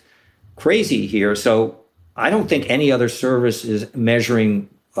is crazy here, so I don't think any other service is measuring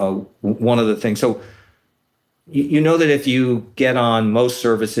one of the things. So you know that if you get on most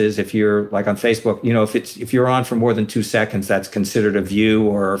services, if you're like on Facebook, if you're on for more than 2 seconds, that's considered a view.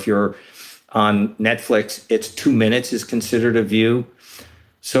 Or if you're on Netflix, it's 2 minutes is considered a view.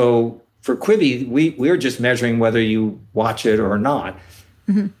 So for Quibi, we're just measuring whether you watch it or not.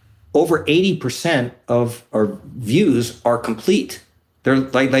 Mm-hmm. Over 80% of our views are complete. They're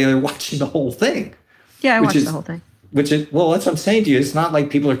watching the whole thing. Yeah, I watched the whole thing. Which is, well, that's what I'm saying to you. It's not like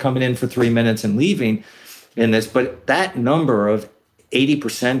people are coming in for 3 minutes and leaving in this, but that number of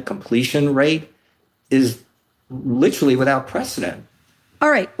 80% completion rate is literally without precedent. All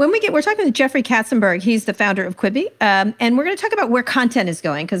right. We're talking with Jeffrey Katzenberg. He's the founder of Quibi. And we're going to talk about where content is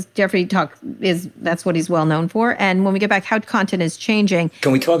going, because Jeffrey that's what he's well known for. And when we get back, how content is changing.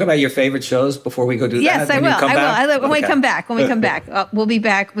 Can we talk about your favorite shows before we go do that? Yes, I will. When we come back, we'll be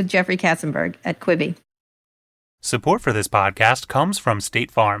back with Jeffrey Katzenberg at Quibi. Support for this podcast comes from State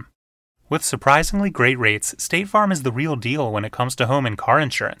Farm. With surprisingly great rates, State Farm is the real deal when it comes to home and car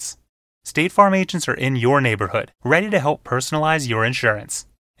insurance. State Farm agents are in your neighborhood, ready to help personalize your insurance.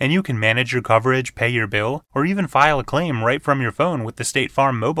 And you can manage your coverage, pay your bill, or even file a claim right from your phone with the State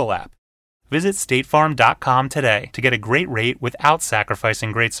Farm mobile app. Visit statefarm.com today to get a great rate without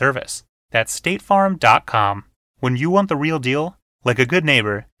sacrificing great service. That's statefarm.com. When you want the real deal, like a good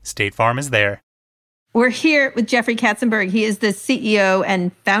neighbor, State Farm is there. We're here with Jeffrey Katzenberg. He is the CEO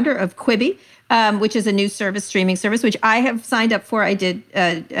and founder of Quibi, which is a new streaming service, which I have signed up for. I did,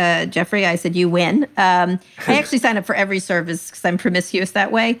 Jeffrey, I said, you win. I actually sign up for every service because I'm promiscuous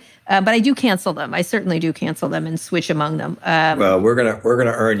that way. But I do cancel them. I certainly do cancel them and switch among them. Well, we're gonna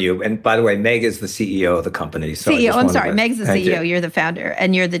earn you. And by the way, Meg is the CEO of the company. So CEO, I'm sorry, Meg's the CEO. You're the founder,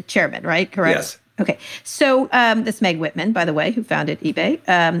 and you're the chairman, right? Correct? Yes. Okay, so that's Meg Whitman, by the way, who founded eBay.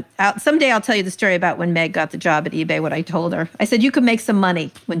 Someday I'll tell you the story about when Meg got the job at eBay, what I told her. I said, you could make some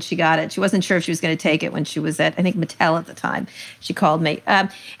money when she got it. She wasn't sure if she was going to take it when she was at, I think, Mattel at the time. She called me.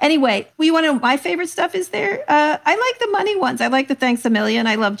 Anyway, you want to know my favorite stuff is there? I like the money ones. I like the Thanks a Million.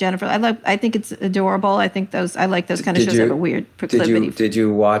 I love Jennifer. I think it's adorable. I like those kind of shows that have a weird proclivity. Did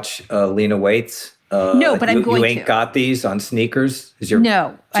you watch Lena Waite's? No, but I'm going to. You ain't got these on sneakers?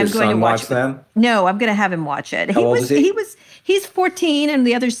 I'm going to watch them. No, I'm going to have him watch it. How old is he? He's 14 and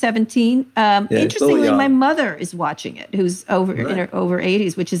the other's 17. Interestingly, my mother is watching it, who's over in her over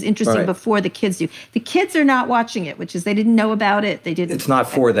 80s, which is interesting before the kids do. The kids are not watching it, which is they didn't know about it. They didn't. It's not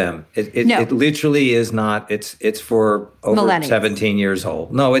for them. It literally is not. It's for over 17 years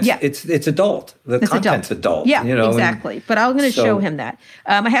old. No, it's adult. The content's adult. Yeah, exactly. But I'm going to show him that.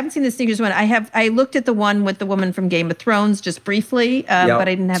 I haven't seen the sneakers one. I looked at the one with the woman from Game of Thrones just briefly, but I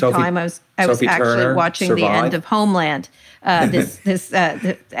didn't have time. I was actually watching the end of Homeland. And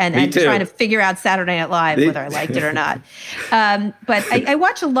trying to figure out Saturday Night Live, whether I liked it or not. But I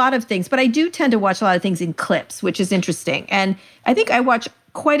watch a lot of things, but I do tend to watch a lot of things in clips, which is interesting. And I think I watch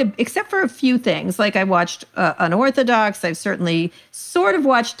except for a few things. Like I watched Unorthodox. I've certainly sort of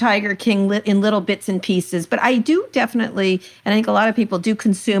watched Tiger King in little bits and pieces, but I do definitely, and I think a lot of people do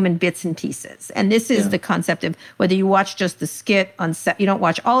consume in bits and pieces. And this is the concept of whether you watch just the skit on set, you don't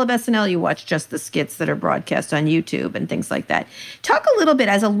watch all of SNL, you watch just the skits that are broadcast on YouTube and things like that. Talk a little bit,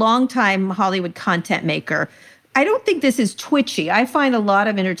 as a longtime Hollywood content maker, I don't think this is twitchy. I find a lot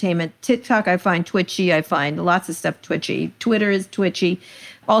of entertainment. TikTok, I find twitchy. I find lots of stuff twitchy. Twitter is twitchy,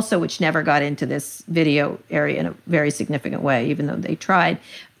 also, which never got into this video area in a very significant way, even though they tried.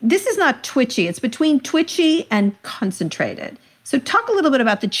 This is not twitchy. It's between twitchy and concentrated. So talk a little bit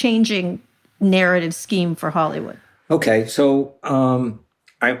about the changing narrative scheme for Hollywood. Okay, so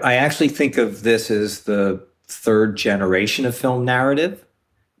I actually think of this as the third generation of film narrative.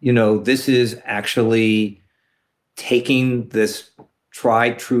 This is actually taking this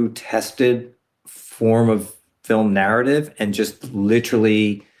tried, true, tested form of film narrative and just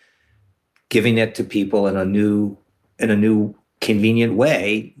literally giving it to people in a new convenient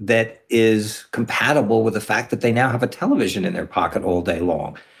way that is compatible with the fact that they now have a television in their pocket all day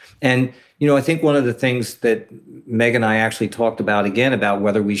long. And, I think one of the things that Meg and I actually talked about again, about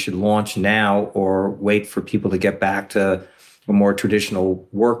whether we should launch now or wait for people to get back to a more traditional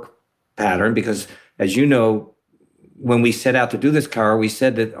work pattern, because as you know, when we set out to do this, Cara, we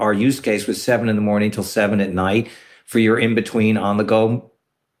said that our use case was 7 a.m. till 7 p.m. for your in-between on-the-go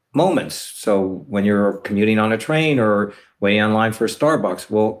moments. So when you're commuting on a train or waiting online for a Starbucks,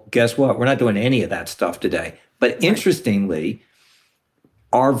 well, guess what? We're not doing any of that stuff today. But interestingly,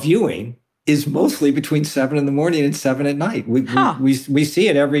 our viewing is mostly between 7 a.m. and 7 p.m. We see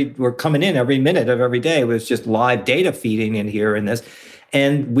it we're coming in every minute of every day. It was just live data feeding in here in this.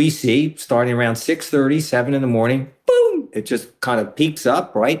 And we see starting around 6:30, 7 in the morning, boom, it just kind of peaks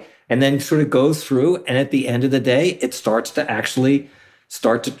up, right? And then sort of goes through. And at the end of the day, it starts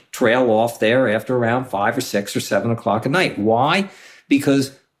to trail off there after around 5 or 6 or 7 o'clock at night. Why?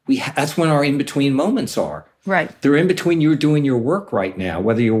 Because that's when our in-between moments are. Right. They're in between you doing your work right now,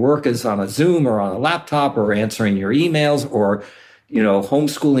 whether your work is on a Zoom or on a laptop or answering your emails or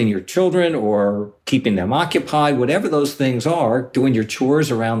homeschooling your children or keeping them occupied, whatever those things are, doing your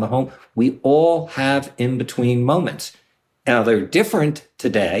chores around the home. We all have in-between moments. Now, they're different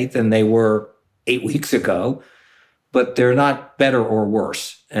today than they were 8 weeks ago, but they're not better or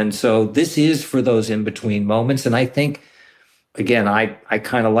worse. And so this is for those in-between moments. And I think, again, I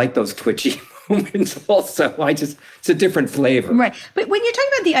kind of like those twitchy moments also. It's a different flavor. Right. But when you're talking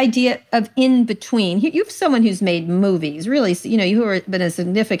about the idea of in between, you've someone who's made movies, really, who have been a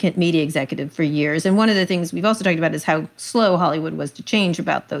significant media executive for years. And one of the things we've also talked about is how slow Hollywood was to change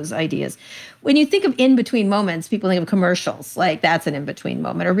about those ideas. When you think of in between moments, people think of commercials, like that's an in between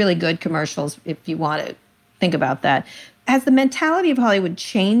moment, or really good commercials, if you want to think about that. Has the mentality of Hollywood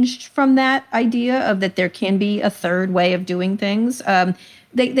changed from that idea of that there can be a third way of doing things?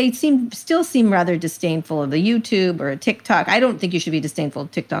 They still seem rather disdainful of the YouTube or a TikTok. I don't think you should be disdainful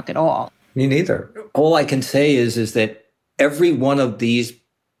of TikTok at all. Me neither. All I can say is that every one of these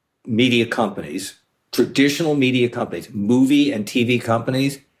media companies, traditional media companies, movie and TV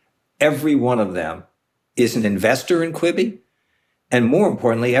companies, every one of them is an investor in Quibi. And more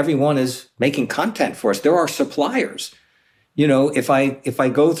importantly, everyone is making content for us. There are suppliers. If I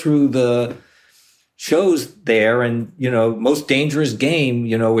go through the shows there and, Most Dangerous Game,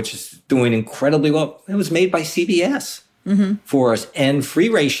 which is doing incredibly well, it was made by CBS for us. And Free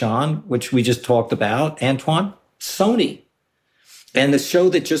Ration, which we just talked about, Antoine, Sony. And the show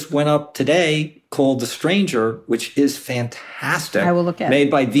that just went up today called The Stranger, which is fantastic. I will look at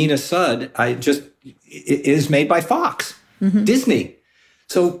made by Vina Sud. It is made by Fox, Disney.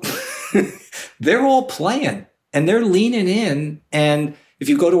 So they're all playing and they're leaning in. And if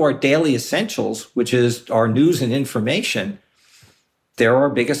you go to our daily essentials, which is our news and information, they're our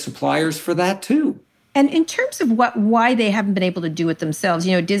biggest suppliers for that too. And in terms of why they haven't been able to do it themselves,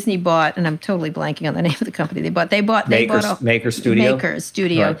 Disney bought, and I'm totally blanking on the name of the company they bought. Maker Studio.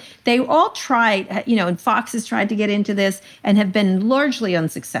 Right. They all tried, and Fox has tried to get into this and have been largely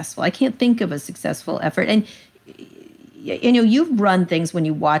unsuccessful. I can't think of a successful effort. And you've run things when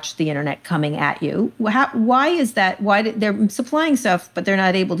you watch the internet coming at you. Why is that? Why they're supplying stuff, but they're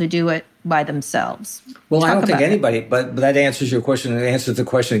not able to do it by themselves? Well, I don't think anybody, but that answers your question. And it answers the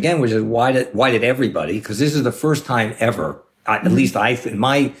question again, which is why did everybody? Because this is the first time ever, at least I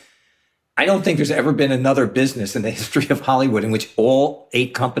don't think there's ever been another business in the history of Hollywood in which all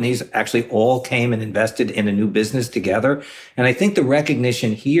 8 companies actually all came and invested in a new business together. And I think the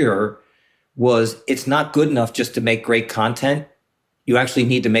recognition here was it's not good enough just to make great content. You actually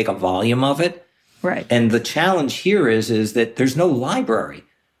need to make a volume of it. Right. And the challenge here is that there's no library,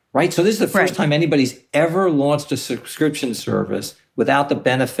 right? So this is the first time anybody's ever launched a subscription service without the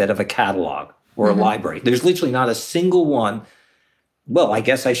benefit of a catalog or a library. There's literally not a single one. Well, I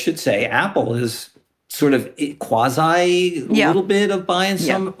guess I should say Apple is sort of quasi a little bit of buying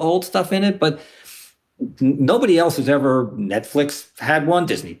some old stuff in it, but nobody else has ever. Netflix had one.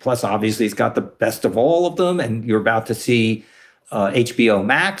 Disney Plus obviously has got the best of all of them, and you're about to see HBO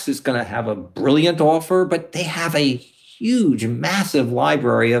Max is going to have a brilliant offer, but they have a huge, massive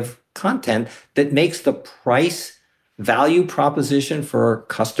library of content that makes the price value proposition for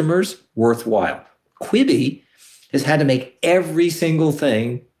customers worthwhile. Quibi has had to make every single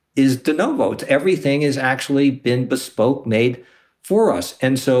thing is de novo. Everything has actually been bespoke, made for us.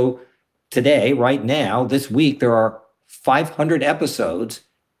 And so today, right now, this week, there are 500 episodes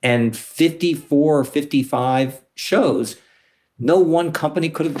and 54 or 55 shows. No one company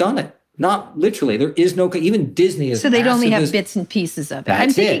could have done it. Not literally. There is no, even Disney is. So they'd only have bits and pieces of it. That's I'm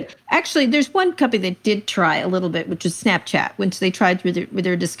thinking, it. Actually, there's one company that did try a little bit, which was Snapchat, which they tried with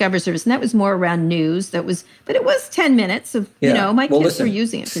their Discover service, and that was more around news. But it was 10 minutes of, my kids were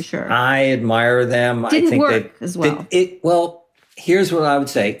using it for sure. I admire them. Didn't I think work as well. Well, here's what I would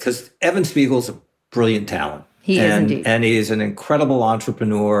say, because Evan Spiegel's a brilliant talent. He is indeed. And he is an incredible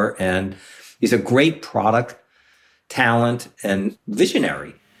entrepreneur, and he's a great product talent and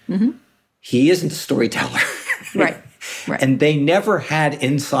visionary. Mm-hmm. He isn't a storyteller. Right. And they never had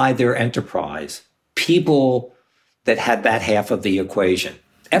inside their enterprise people that had that half of the equation,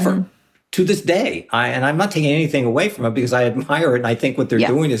 ever. To this day. And I'm not taking anything away from it because I admire it, and I think what they're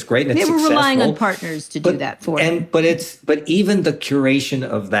doing is great, and it's successful. They were relying on partners to do that for them. But even the curation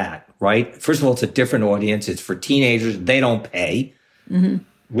of that, right? First of all, it's a different audience. It's for teenagers. They don't pay,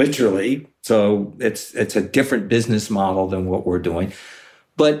 literally. So it's a different business model than what we're doing.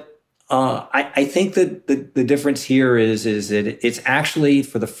 But I think that the difference here is that it's actually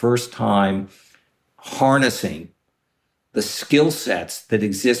for the first time harnessing the skill sets that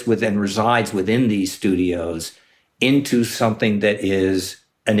exist within, resides within these studios into something that is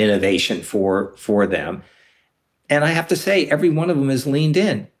an innovation for them. And I have to say, every one of them has leaned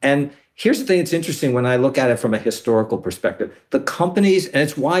in. And here's the thing that's interesting when I look at it from a historical perspective. The companies, and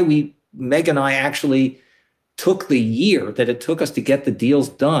it's why Meg and I actually took the year that it took us to get the deals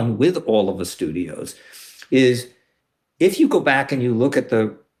done with all of the studios, is if you go back and you look at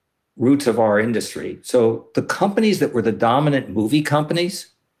the roots of our industry. So the companies that were the dominant movie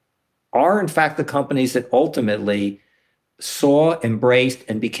companies are, in fact, the companies that ultimately saw, embraced,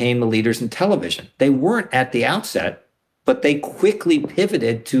 and became the leaders in television. They weren't at the outset, but they quickly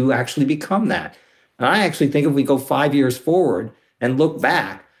pivoted to actually become that. And I actually think if we go 5 years forward and look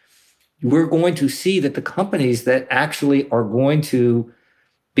back, we're going to see that the companies that actually are going to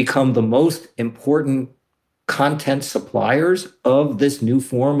become the most important content suppliers of this new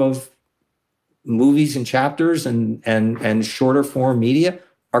form of movies and chapters and shorter form media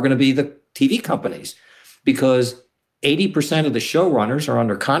are going to be the TV companies, because 80% of the showrunners are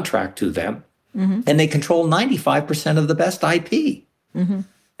under contract to them, and they control 95% of the best IP.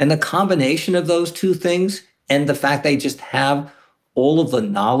 And the combination of those two things, and the fact they just have all of the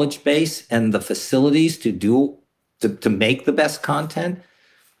knowledge base and the facilities to make the best content,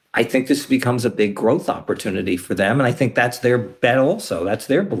 I think this becomes a big growth opportunity for them. And I think that's their bet also. That's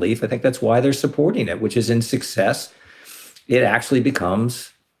their belief. I think that's why they're supporting it, which is in success, it actually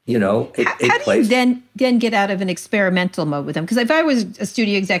becomes, How do you then get out of an experimental mode with them? Because if I was a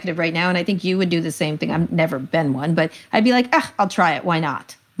studio executive right now, and I think you would do the same thing, I've never been one, but I'd be like, I'll try it. Why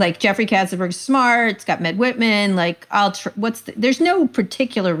not? Like Jeffrey Katzenberg's smart. It's got Med Whitman. Like there's no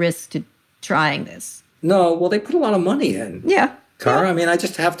particular risk to trying this. No, well, they put a lot of money in. Yeah. Cara, I mean, I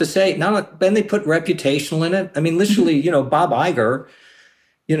just have to say, then they put reputational in it. I mean, literally, Bob Iger,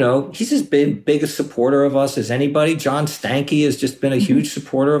 he's as big a supporter of us as anybody. John Stankey has just been a huge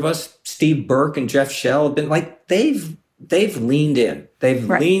supporter of us. Steve Burke and Jeff Shell have been they've leaned in. They've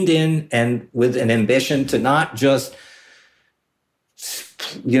leaned in, and with an ambition to not just,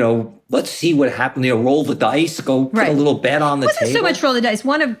 let's see what happened. Roll the dice, go put a little bet on the table. It wasn't so much roll the dice.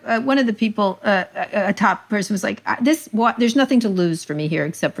 One of the people, a top person, was like, there's nothing to lose for me here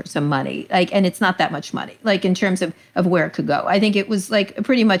except for some money. And it's not that much money, in terms of where it could go. I think it was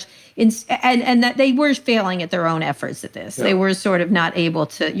pretty much, and that they were failing at their own efforts at this. Yeah. They were sort of not able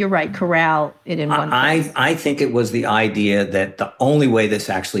to, you're right, corral it in one place. I think it was the idea that the only way this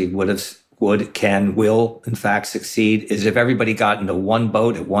actually will, in fact, succeed is if everybody got into one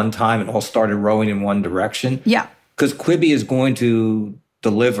boat at one time and all started rowing in one direction. Yeah. Because Quibi is going to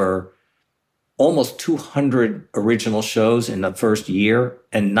deliver almost 200 original shows in the first year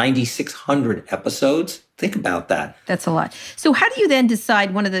and 9,600 episodes. Think about that. That's a lot. So how do you then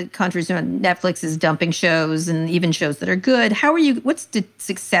decide? One of the controversies on Netflix is dumping shows and even shows that are good. What's the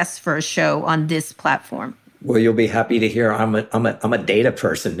success for a show on this platform? Well, you'll be happy to hear I'm a data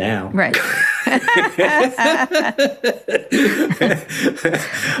person now. Right. You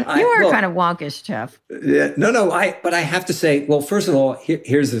are kind of wonkish, Jeff. No. But I have to say, well, first of all,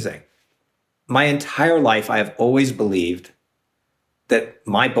 here's the thing. My entire life, I have always believed that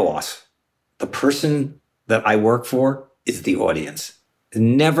my boss, the person that I work for, is the audience.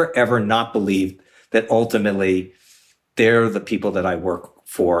 Never, ever not believed that ultimately they're the people that I work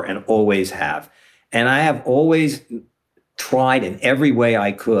for and always have. And I have always tried in every way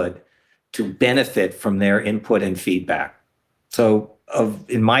I could to benefit from their input and feedback. So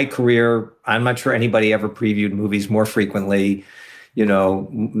in my career, I'm not sure anybody ever previewed movies more frequently,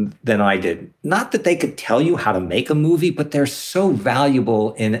 than I did. Not that they could tell you how to make a movie, but they're so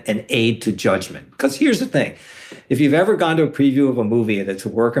valuable in an aid to judgment. Because here's the thing. If you've ever gone to a preview of a movie and it's a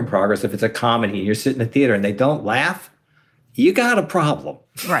work in progress, if it's a comedy, and you're sitting in the theater and they don't laugh, you got a problem.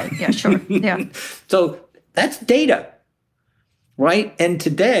 Right. Yeah, sure. Yeah. So that's data, right? And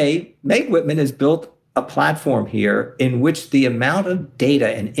today, Meg Whitman has built a platform here in which the amount of data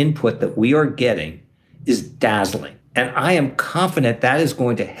and input that we are getting is dazzling. And I am confident that is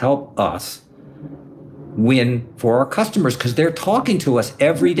going to help us win for our customers because they're talking to us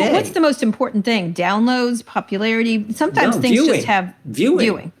every day. Well, what's the most important thing? Downloads, popularity? Sometimes things viewing. Just have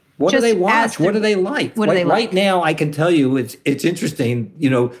viewing. What do they watch? What do they like? What do they like? Right now, I can tell you it's interesting.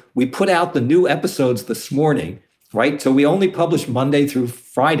 We put out the new episodes this morning, right? So we only publish Monday through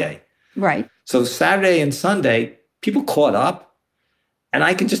Friday. Right. So Saturday and Sunday, people caught up. And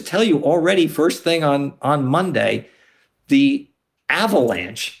I can just tell you already, first thing on Monday, the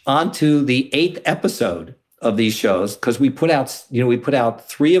avalanche onto the 8th episode of these shows, because we put out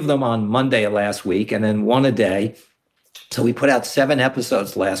 3 of them on Monday of last week and then 1 a day. So we put out 7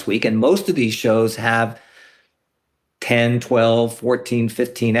 episodes last week, and most of these shows have 10, 12, 14,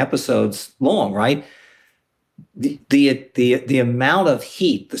 15 episodes long, right? The amount of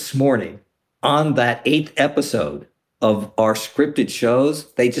heat this morning on that 8th episode of our scripted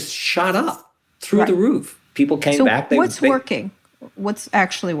shows, they just shot up through the roof. People came back. What's working? What's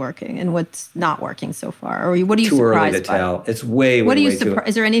actually working and what's not working so far? Or what are you too surprised by? Too early to tell. It's way too early.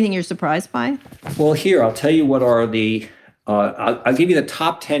 Is there anything you're surprised by? Well, here, I'll tell you what are the... I'll give you the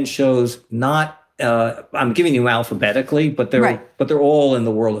top 10 shows. Not I'm giving you alphabetically, but they're all in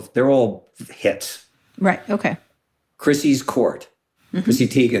the world they're all hits. Right. Okay. Chrissy's Court, Chrissy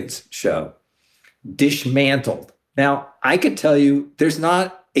Teigen's show, Dismantled. Now, I could tell you, there's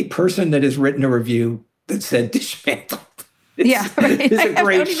not a person that has written a review that said Dismantled. It's a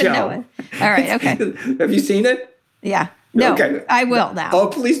great show. All right. Okay. Have you seen it? Yeah. No, okay. I will now. Oh,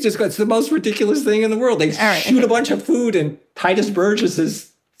 please just go. It's the most ridiculous thing in the world. They shoot a bunch of food, and Titus Burgess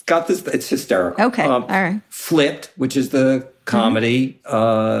has got this. It's hysterical. Okay. All right. Flipped, which is the comedy,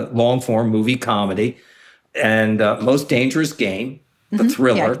 long form movie comedy, and Most Dangerous Game, the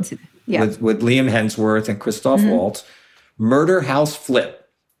thriller with Liam Hemsworth and Christoph Waltz. Murder House Flip.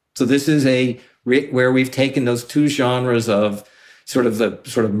 So this is where we've taken those two genres of sort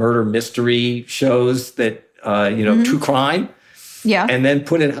of murder mystery shows that. True crime. Yeah. And then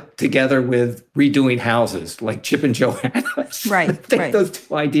put it together with redoing houses like Chip and Joanna. Right. Take those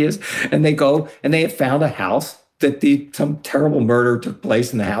two ideas and they go and they have found a house that some terrible murder took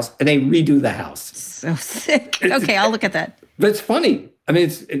place in the house and they redo the house. So sick. Okay, I'll look at that. But it's funny. I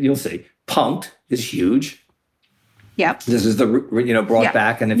mean, you'll see. Punk'd is huge. Yep. This is brought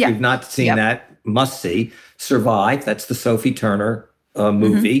back. And if you've not seen that, must see. Survive. That's the Sophie Turner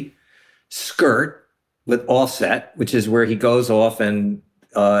movie. Skirt. With Offset, which is where he goes off and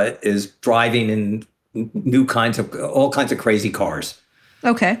is driving in all kinds of crazy cars.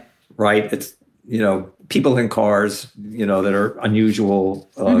 Okay. Right? It's, people in cars, that are unusual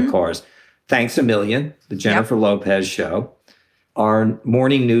cars. Thanks a Million, the Jennifer Lopez show. Our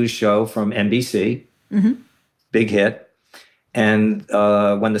morning news show from NBC, big hit. And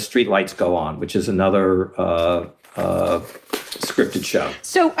When the Streetlights Go On, which is another scripted show.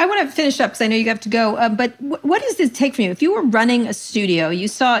 So I want to finish up because I know you have to go. But what does this take from you? If you were running a studio,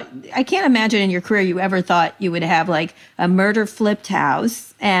 I can't imagine in your career you ever thought you would have like a murder flipped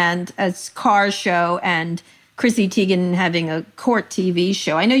house and a car show and Chrissy Teigen having a court TV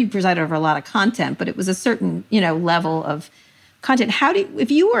show. I know you presided over a lot of content, but it was a certain, level of content. If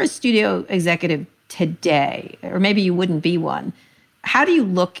you were a studio executive today, or maybe you wouldn't be one, how do you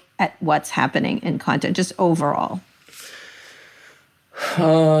look at what's happening in content just overall?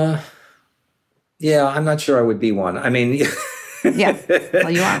 Yeah, I'm not sure I would be one. I mean, Yeah, well,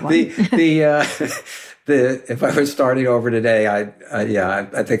 you are one. If I was starting over today,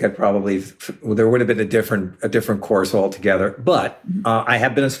 I think I'd probably, there would have been a different course altogether. But I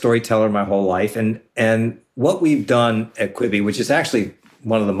have been a storyteller my whole life, and what we've done at Quibi, which is actually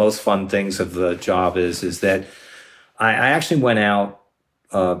one of the most fun things of the job, is that I actually went out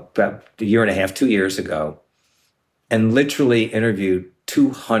about a year and a half, 2 years ago, and literally interviewed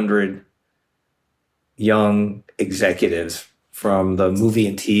 200 young executives from the movie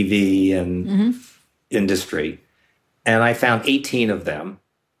and TV and industry. And I found 18 of them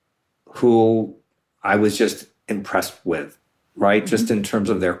who I was just impressed with, right? Just in terms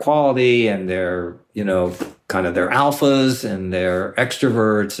of their quality and their, kind of their alphas and their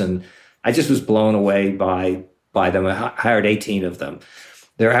extroverts. And I just was blown away by them. I hired 18 of them.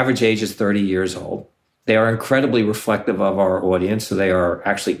 Their average age is 30 years old. They are incredibly reflective of our audience. So they are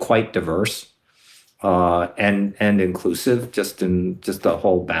actually quite diverse. And inclusive, just the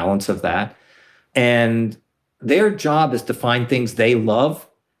whole balance of that. And their job is to find things they love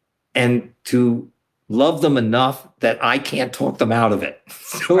and to love them enough that I can't talk them out of it.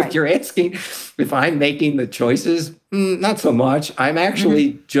 So if you're asking if I'm making the choices, not so much. I'm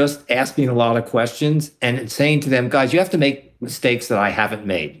actually just asking a lot of questions and saying to them, guys, you have to make mistakes that I haven't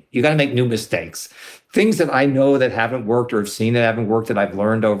made. You got to make new mistakes. Things that I know that haven't worked or have seen that haven't worked that I've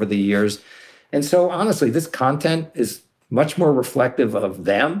learned over the years. And so, honestly, this content is much more reflective of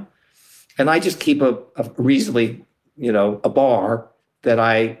them. And I just keep a reasonably, a bar that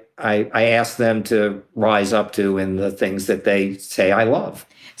I ask them to rise up to in the things that they say I love.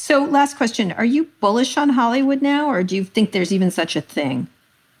 So last question, are you bullish on Hollywood now, or do you think there's even such a thing?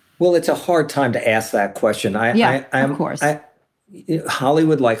 Well, it's a hard time to ask that question. Of course.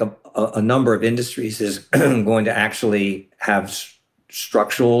 Hollywood, like a number of industries, is going to actually have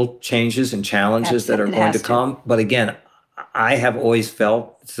structural changes and challenges that are going to come. But again, I have always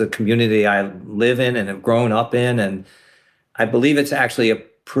felt it's the community I live in and have grown up in. And I believe it's actually a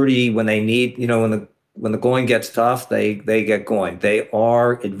pretty, when they need, when the going gets tough, they get going.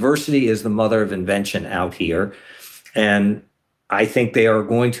 Adversity is the mother of invention out here. And I think they are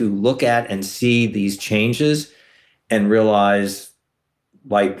going to look at and see these changes and realize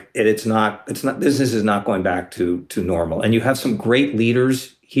business is not going back to normal. And you have some great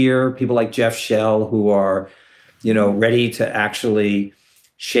leaders here, people like Jeff Shell, who are, ready to actually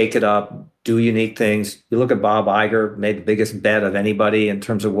shake it up, do unique things. You look at Bob Iger, made the biggest bet of anybody in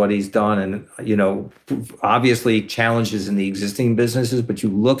terms of what he's done. And, obviously challenges in the existing businesses, but you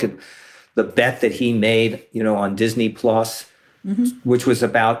look at the bet that he made, on Disney Plus, which was a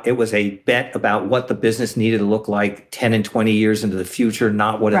bet about what the business needed to look like 10 and 20 years into the future,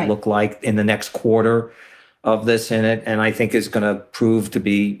 not what it looked like in the next quarter of this in it. And I think is going to prove to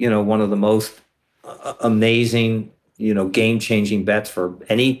be, one of the most amazing, game-changing bets for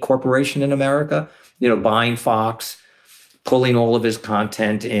any corporation in America, buying Fox, pulling all of his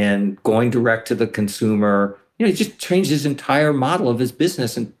content in, going direct to the consumer. He just changed his entire model of his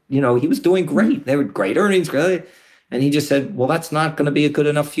business. And, he was doing great. They were great earnings, really. And he just said, well, that's not going to be a good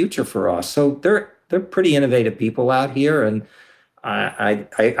enough future for us. So they're pretty innovative people out here. And I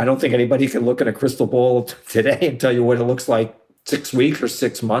don't think anybody can look at a crystal ball today and tell you what it looks like 6 weeks or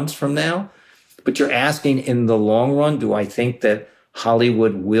 6 months from now. But you're asking, in the long run, do I think that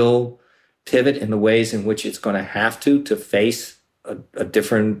Hollywood will pivot in the ways in which it's going to have to face a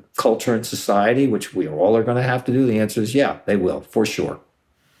different culture and society, which we all are going to have to do? The answer is yeah, they will, for sure.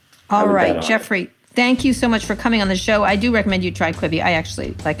 All right, Jeffrey, thank you so much for coming on the show. I do recommend you try Quibi. I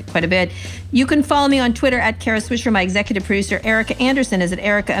actually like it quite a bit. You can follow me on Twitter at Kara Swisher. My executive producer, Erica Anderson, is at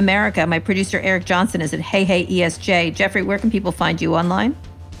Erica America. My producer, Eric Johnson, is at Hey Hey ESJ. Jeffrey, where can people find you online?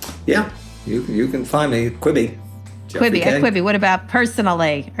 Yeah, you can find me at Quibi. Quibi, at Quibi. What about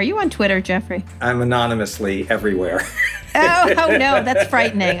personally? Are you on Twitter, Jeffrey? I'm anonymously everywhere. Oh no, that's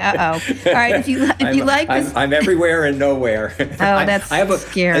frightening. Uh-oh. All right, if you like this. I'm everywhere and nowhere. Oh, that's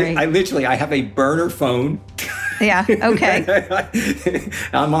scary. I have a burner phone. Yeah, okay.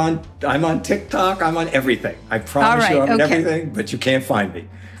 I'm on TikTok. I'm on everything. I promise you I'm on everything, but you can't find me.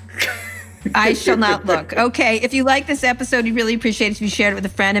 I shall not look. Okay, if you like this episode, we'd really appreciate it if you shared it with a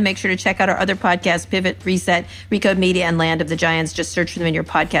friend, and make sure to check out our other podcasts, Pivot, Reset, Recode Media, and Land of the Giants. Just search for them in your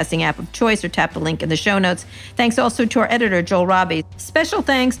podcasting app of choice or tap the link in the show notes. Thanks also to our editor, Joel Robbie. Special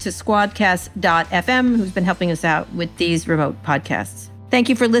thanks to Squadcast.fm, who's been helping us out with these remote podcasts. Thank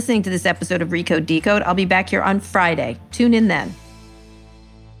you for listening to this episode of Recode Decode. I'll be back here on Friday. Tune in then.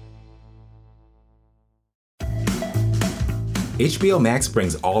 HBO Max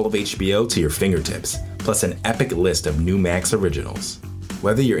brings all of HBO to your fingertips, plus an epic list of new Max originals.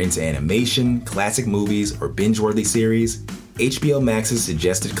 Whether you're into animation, classic movies, or binge-worthy series, HBO Max's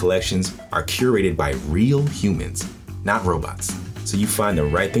suggested collections are curated by real humans, not robots, so you find the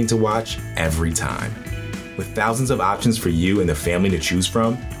right thing to watch every time. With thousands of options for you and the family to choose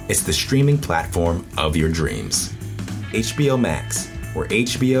from, it's the streaming platform of your dreams. HBO Max, where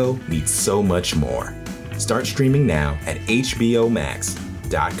HBO meets so much more. Start streaming now at hbomax.com.